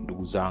wangu,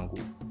 ndugu zangu.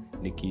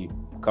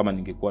 Kama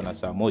ningekuwa na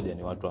saa moja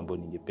ni watu ambao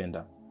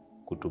ningependa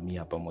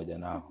kutumia pamoja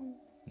nao.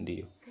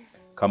 Ndio.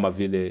 Kama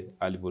vile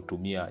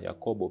alivyotumia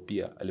Yakobo,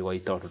 pia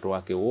aliwaita watoto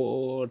wake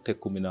wote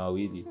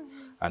 12.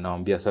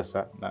 Anawaambia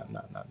sasa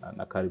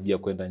nakaribia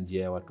kwenda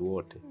njia ya watu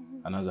wote.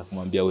 Anaanza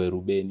kumwambia wewe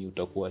Rubeni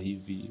utakuwa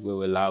hivi,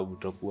 wewe Lawi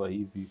utakuwa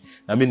hivi.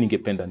 Na mimi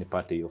ningependa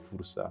nipate hiyo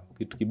fursa.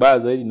 Kitu kibaya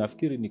zaidi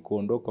nafikiri ni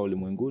kuondoka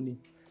ulimwenguni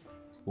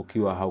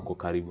ukiwa hauko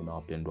karibu na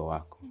wapendwa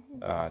wako.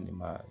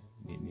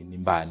 Ni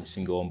mbaya,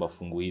 nisingeomba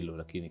fungu hilo,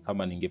 lakini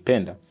kama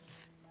ningependa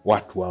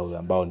watu wao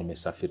ambao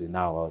nimesafiri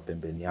nao wao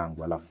pembeni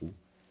yangu, alafu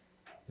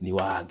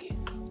niwaage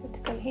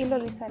katika hilo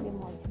lisali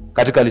moja.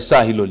 Katika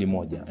lisaa hilo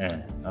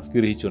limoja.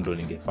 Nafikiri hicho ndo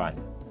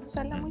ningefanya.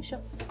 Swali la mwisho.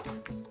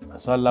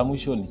 Swali la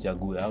mwisho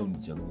nichague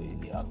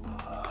hili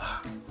hapa.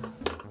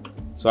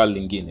 Swali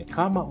lingine,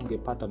 kama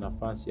ungepata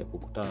nafasi ya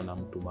kukutana na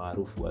mtu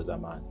maarufu wa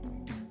zamani,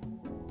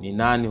 ni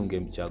nani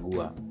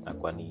ungemchagua na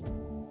kwa nini?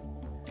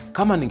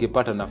 Kama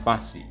ningepata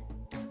nafasi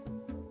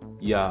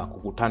ya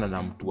kukutana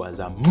na mtu wa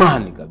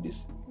zamani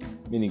kabisa,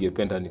 mimi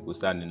ningependa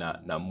nikutane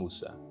na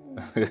Musa.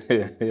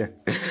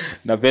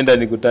 Napenda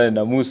nikutane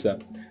na Musa,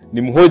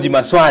 nimhoji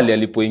maswali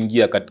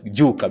alipoingia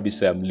juu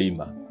kabisa ya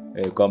mlima.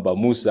 Kwamba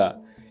Musa,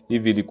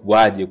 hivi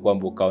ilikuwaje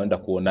kwamba ukaenda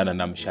kuonana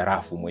na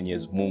msharafu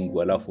Mwenyezi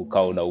Mungu, alafu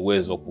ukao na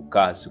uwezo wa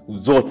kukaa siku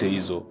zote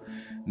hizo,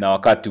 na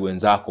wakati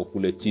wenzako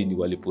kule chini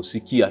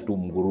waliposikia tu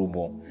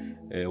mgurumo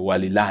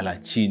walilala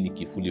chini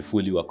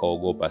kifulifuli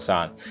wakaogopa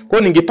sana. Kwa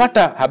hiyo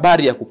ningepata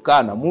habari ya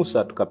kukaa na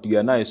Musa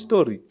tukapiga naye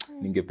story,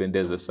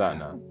 ningependeza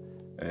sana.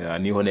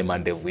 anione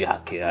mandevu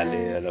yake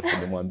yale,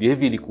 alafu nimwambie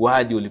hivi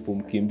ilikuwaje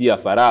ulipomkimbia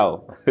Farao.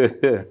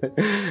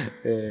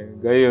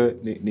 Kwa hiyo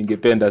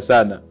ningependa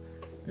sana.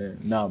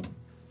 Naam.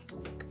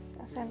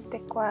 Asante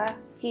kwa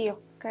hiyo.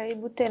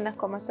 Karibu tena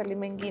kwa maswali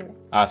mengine.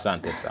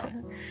 Asante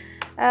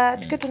sana.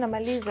 Tukiwa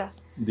tunamaliza.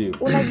 Ndio.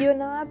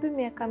 Unajiona wapi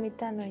miaka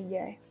 5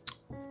 ijayo?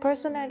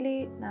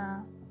 Personally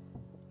na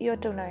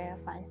yote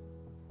unayoyafanya.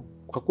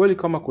 Kwa kweli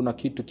kama kuna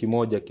kitu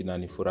kimoja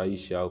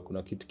kinanifurahisha au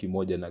kuna kitu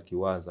kimoja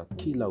nakiwaza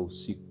kila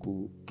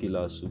usiku,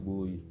 kila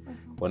asubuhi,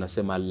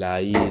 wanasema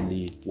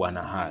laili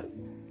wanahari.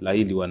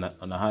 Laili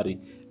wanahari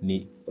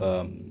ni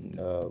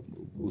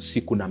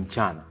usiku na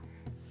mchana.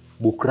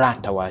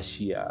 Bukrata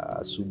waashia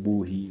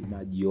asubuhi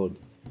na jioni.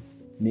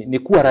 Ni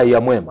kuwa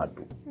raia mwema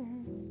tu.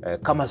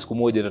 Kama siku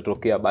moja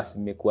itatokea basi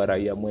nimekuwa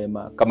raia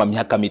mwema, kama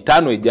miaka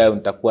 5 ijayo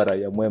nitakuwa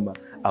raia mwema,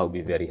 I'll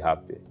be very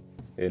happy.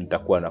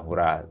 Nitakuwa na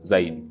furaha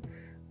zaidi.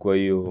 Kwa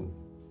hiyo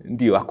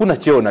ndio hakuna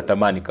cheo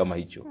natamani kama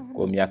hicho.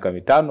 Kwa miaka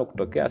 5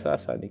 kutokea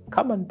sasa ni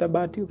kama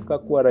nitabahatika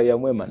kuwa raia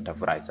mwema,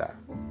 nitafurahi sana.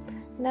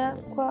 Na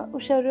kwa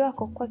ushauri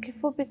wako kwa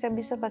kifupi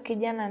kabisa kwa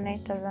kijana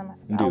anayetazama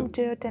sasa au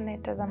mtu yote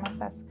anayetazama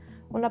sasa,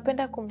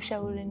 unapenda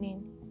kumshauri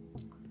nini?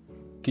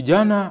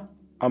 Kijana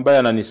ambaye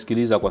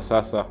ananisikiliza kwa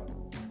sasa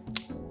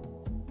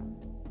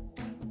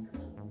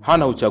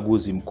hana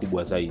uchaguzi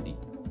mkubwa zaidi,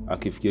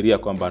 akifikiria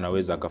kwamba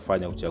anaweza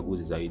akafanya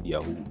uchaguzi zaidi ya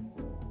huu.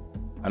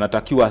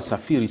 Anatakiwa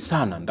asafiri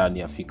sana ndani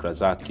ya fikra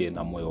zake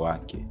na moyo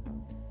wake.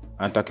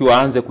 Anatakiwa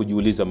aanze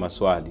kujiuliza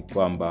maswali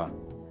kwamba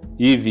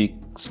hivi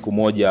siku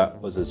moja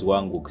wazazi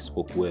wangu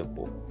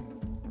kisipokuwepo,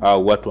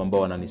 au watu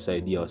ambao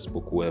wananisaidia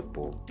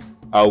wasipokuwepo,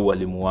 au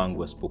walimu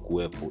wangu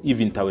wasipokuwepo,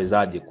 hivi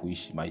nitawezaje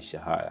kuishi maisha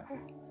haya?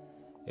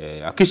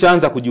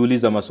 Akishaanza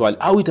kujiuliza maswali,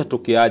 au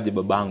itatokeaje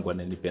babangu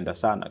ananipenda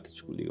sana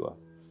akichukuliwa,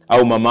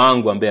 au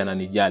mamaangu ambaye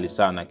ananijali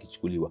sana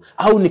akichukuliwa,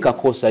 au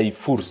nikakosa hii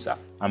fursa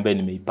ambaye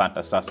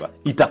nimeipata sasa,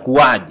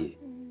 itakuwaje?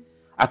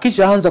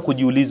 Akishaanza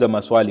kujiuliza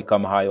maswali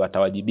kama hayo,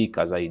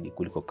 atawajibika zaidi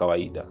kuliko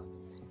kawaida.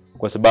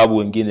 Kwa sababu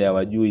wengine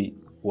hawajui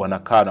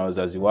wanakaa na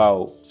wazazi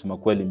wao, kusema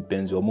kweli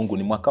mpenzi wa Mungu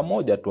ni mwaka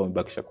 1 tu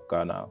wamebakisha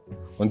kukaa nao.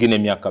 Wengine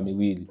miaka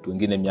 2 tu,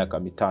 wengine miaka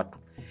 3.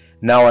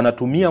 Na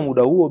wanatumia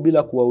muda huo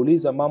bila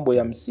kuwauliza mambo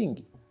ya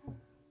msingi.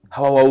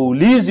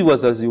 Hawawaulizi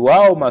wazazi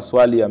wao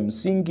maswali ya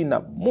msingi, na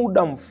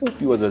muda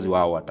mfupi wazazi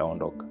wao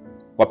wataondoka.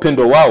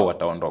 Wapendwa wao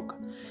wataondoka.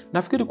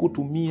 Nafikiri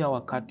kutumia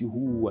wakati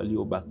huu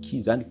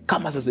waliobakiza, yani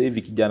kama sasa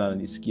hivi kijana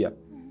ananisikia,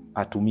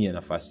 atumie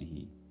nafasi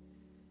hii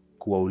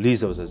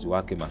kuwauliza wazazi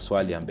wake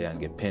maswali ambaye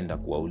angependa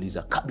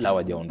kuwauliza kabla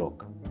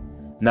hawajaondoka.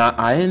 Na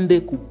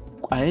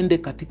aende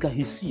katika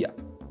hisia.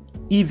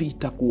 Hivi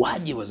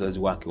itakuwaje wazazi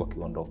wake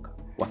wakiondoka,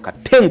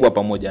 wakatengwa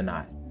pamoja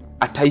naye?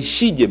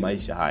 Ataishije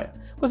maisha haya?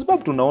 Kwa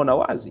sababu tunaona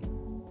wazi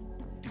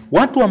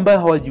watu ambao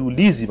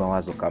hawajiulizi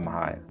mawazo kama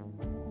haya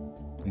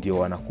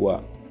ndio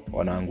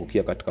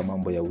wanaangukia katika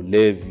mambo ya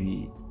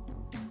ulevi,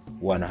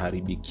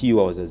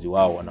 wanaharibikiwa wazazi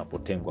wao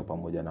wanapotengwa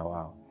pamoja na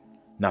wao.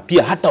 Na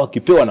pia hata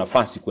wakipewa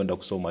nafasi kwenda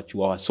kusoma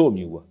chuo,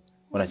 wasomi huwa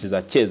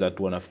wanacheza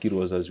tu, wanafikiri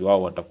wazazi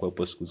wao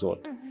watakuwepo siku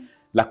zote.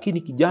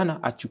 Lakini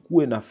kijana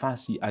achukue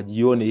nafasi,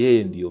 ajione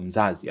yeye ndiyo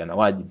mzazi, ana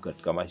wajibu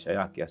katika maisha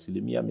yake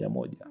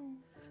 100%.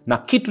 Na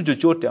kitu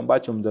chochote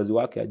ambacho mzazi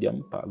wake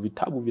hajampa,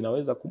 vitabu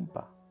vinaweza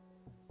kumpa,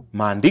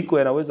 maandiko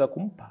yanaweza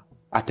kumpa.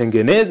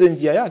 Atengeneze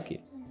njia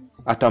yake,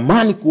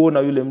 atamani kuona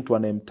yule mtu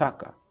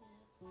anayemtaka.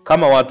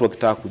 Kama watu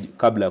wakitaka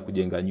kabla ya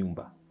kujenga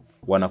nyumba,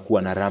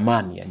 wanakuwa na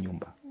ramani ya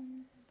nyumba.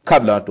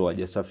 Kabla watu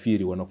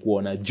hawajasafiri, wanakuwa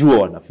wanajua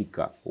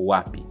wanafika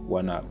wapi,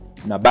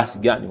 na basi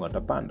gani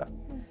watapanda.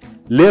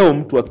 Leo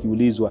mtu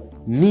akiulizwa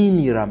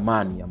nini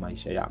ramani ya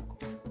maisha yako,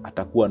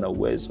 atakuwa na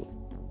uwezo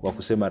wa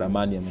kusema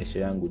ramani ya maisha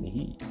yangu ni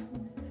hii.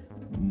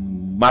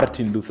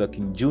 Martin Luther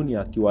King Jr.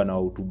 akiwa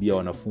anawahutubia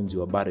wanafunzi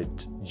wa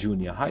Barrett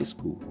Junior High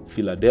School,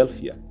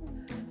 Philadelphia,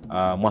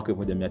 mwaka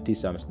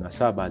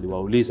 1957,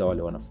 aliwauliza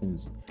wale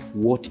wanafunzi,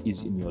 what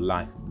is in your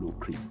life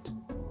blueprint?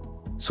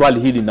 Swali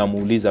hili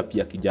namuuliza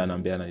pia kijana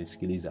ambaye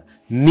ananisikiliza,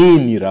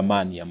 nini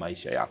ramani ya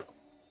maisha yako?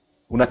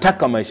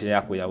 Unataka maisha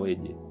yako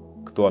yaweje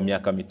kutoa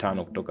miaka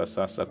 5 kutoka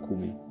sasa,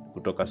 10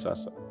 kutoka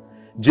sasa?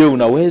 Je,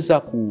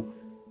 unaweza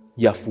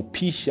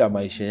kuyafupisha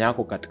maisha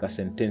yako katika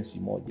sentensi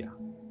moja?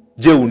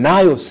 Je,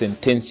 unayo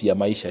sentensi ya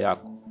maisha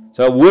yako?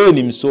 Sababu wewe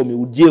ni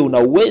msomi, je,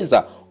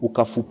 unaweza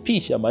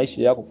ukafupisha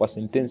maisha yako kwa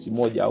sentensi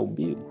moja au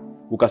 2?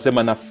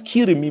 Ukasema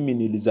nafikiri mimi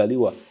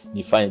nilizaliwa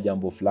nifanye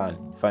jambo fulani,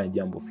 nifanye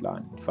jambo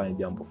fulani, nifanye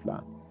jambo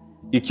fulani.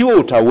 Ikiwa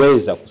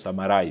utaweza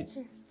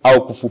kusummarize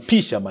au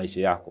kufupisha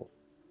maisha yako,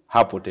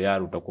 hapo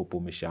tayari utakuwa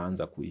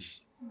umeshaanza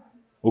kuishi.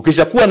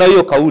 Ukishakuwa na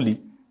hiyo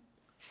kauli,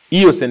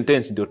 hiyo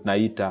sentence ndio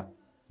tunaita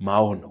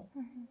maono.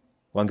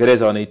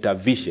 Waingereza wanaita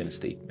vision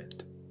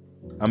statement,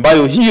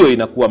 ambayo hiyo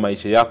inakuwa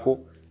maisha yako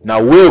na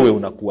wewe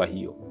unakuwa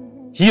hiyo.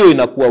 Hiyo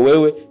inakuwa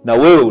wewe na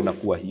wewe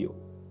unakuwa hiyo.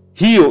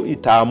 Hiyo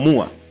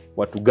itaamua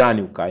watu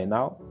gani ukae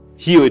nao.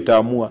 Hiyo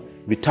itaamua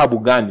vitabu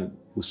gani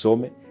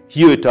usome.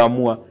 Hiyo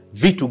itaamua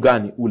vitu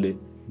gani ule,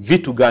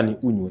 vitu gani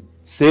unywe,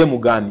 sehemu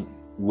gani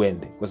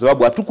uende. Kwa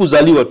sababu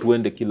hatukuzaliwa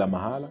tuende kila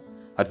mahala,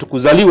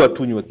 hatukuzaliwa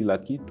tunywe kila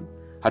kitu,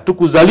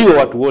 Hatukuzaliwa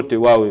watu wote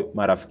wawe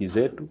marafiki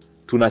zetu,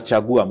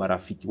 tunachagua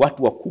marafiki.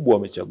 Watu wakubwa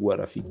wamechagua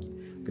rafiki.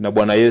 Kina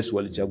Bwana Yesu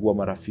walichagua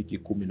marafiki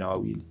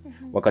 12.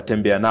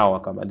 Wakatembea nao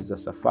wakamaliza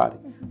safari.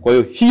 Kwa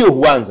hiyo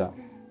huanza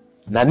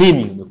na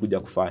nini umekuja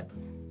kufanya?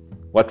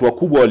 Watu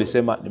wakubwa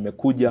walisema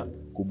nimekuja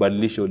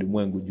kubadilisha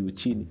ulimwengu juu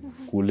chini,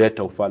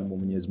 kuleta ufalme wa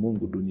Mwenyezi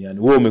Mungu duniani.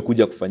 Wewe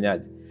umekuja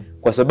kufanyaje?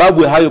 Kwa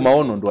sababu ya hayo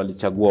maono ndo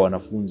walichagua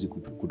wanafunzi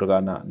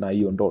kutokana na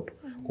hiyo ndoto.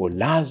 Kwa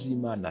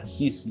lazima na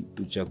sisi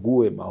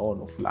tuchague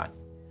maono fulani.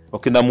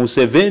 Wakina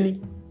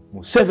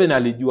Museveni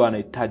alijua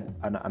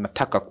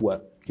anataka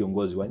kuwa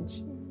kiongozi wa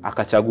nchi.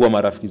 Akachagua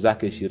marafiki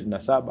zake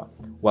 27,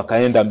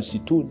 wakaenda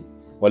msituni.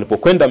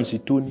 Walipokwenda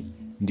msituni,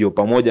 ndio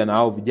pamoja na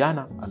hao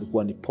vijana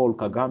alikuwa ni Paul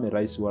Kagame,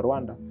 rais wa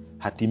Rwanda,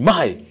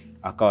 hatimaye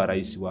akawa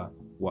rais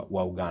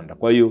wa Uganda.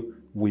 Kwa hiyo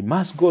we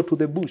must go to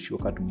the bush.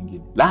 Wakati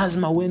mwingine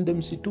lazima uende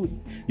msituni.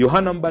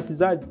 Yohana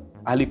Mbatizaji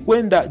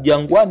alikwenda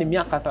jangwani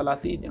miaka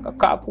 30,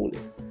 akakaa kule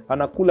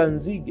anakula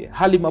nzige,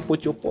 hali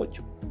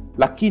mapochopocho,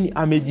 lakini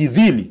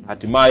amejidhili.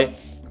 Hatimaye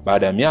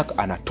baada ya miaka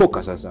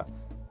anatoka sasa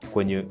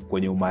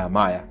kwenye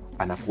umayamaya,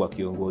 anakuwa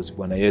kiongozi.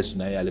 Bwana Yesu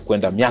naye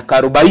alikwenda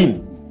miaka 40,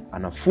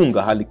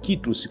 anafunga hali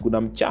kitu usiku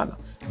na mchana.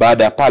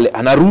 Baada ya pale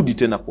anarudi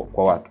tena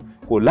kwa watu.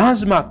 Kwa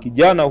lazima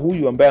kijana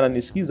huyu ambaye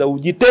ananisikiza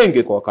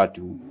ujitenge kwa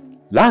wakati huu.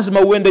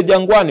 Lazima uende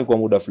jangwani kwa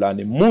muda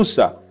fulani.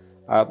 Musa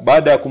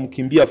baada ya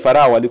kumkimbia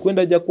Farao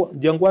alikwenda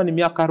jangwani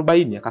miaka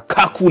 40,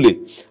 akakaa kule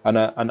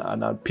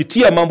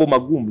anapitia mambo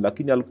magumu,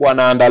 lakini alikuwa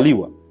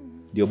anaandaliwa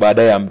ndio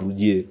baadaye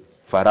amrudie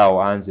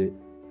Farao aanze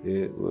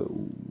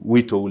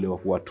wito ule wa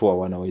kuwatoa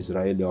wana wa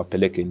Israeli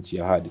wapeleke nchi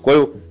ya ahadi. Kwa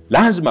hiyo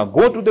lazima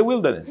go to the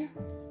wilderness.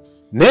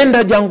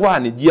 Nenda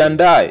jangwani,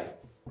 jiandae.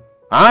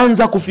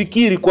 Anza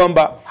kufikiri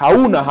kwamba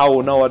hauna hao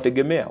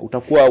unaowategemea,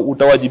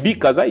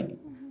 utawajibika zaidi.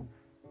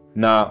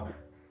 Na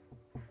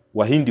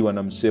Wahindi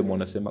wanamsemo,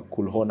 wanasema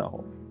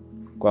kulhonaho,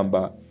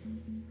 kwamba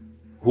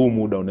huu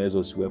muda unaweza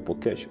usiwepo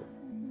kesho.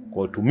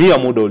 Kwa tumia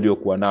muda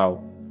uliokuwa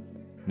nao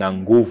na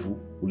nguvu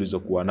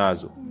ulizokuwa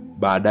nazo,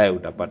 baadaye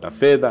utapata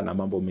fedha na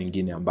mambo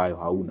mengine ambayo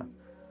hauna.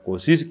 Kwa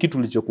sisi kitu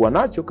tulichokuwa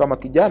nacho kama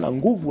kijana,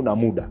 nguvu na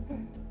muda.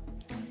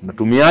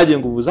 Unatumiaje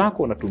nguvu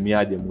zako,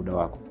 unatumiaje muda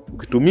wako?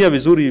 Ukitumia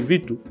vizuri hivi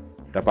vitu,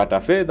 utapata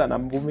fedha na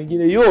mambo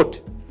mengine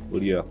yote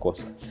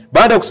uliyoyakosa.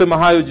 Baada ya kusema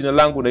hayo, jina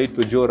langu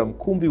naitwa Joramu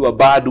Nkumbi wa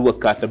Badu wa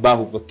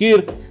Katabahu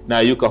Fakir, na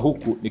yuka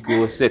huku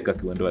nikiwoseka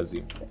kiwando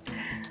wazimu.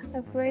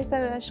 Nafurahi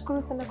sana,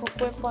 nashukuru sana kwa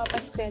kuwepo hapa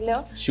siku ya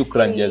leo.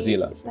 Shukran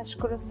jazila.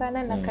 Nashukuru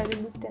sana na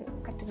karibu tena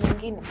wakati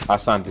mwingine.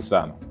 Asante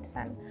sana.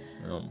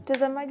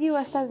 Mtazamaji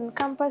wa Stars in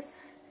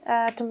Campus,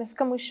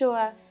 tumefika mwisho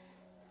wa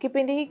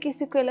kipindi hiki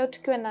siku ya leo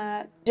tukiwa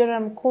na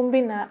Joramu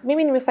Nkumbi, na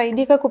mimi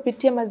nimefaidika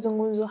kupitia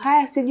mazungumzo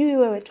haya. Sijui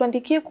wewe,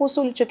 tuandikie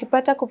kuhusu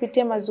ulichokipata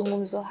kupitia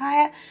mazungumzo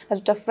haya, na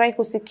tutafurahi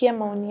kusikia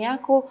maoni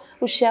yako,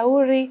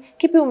 ushauri,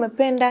 kipi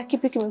umependa,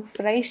 kipi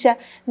kimekufurahisha,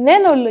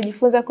 neno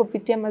ulilojifunza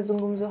kupitia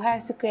mazungumzo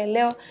haya siku ya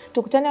leo.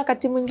 Tukutane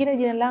wakati mwingine.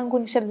 Jina langu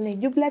ni Shadna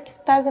Jublat,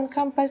 Stars in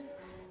Campus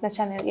na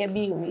channel ya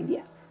BU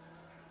Media.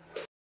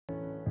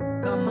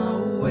 Kama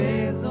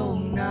uwezo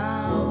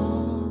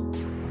unao,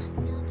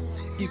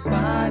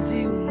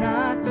 kipaji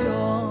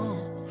unacho,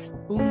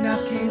 una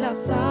kila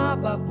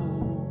sababu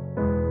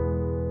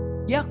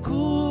ya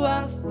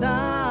kuwa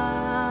star.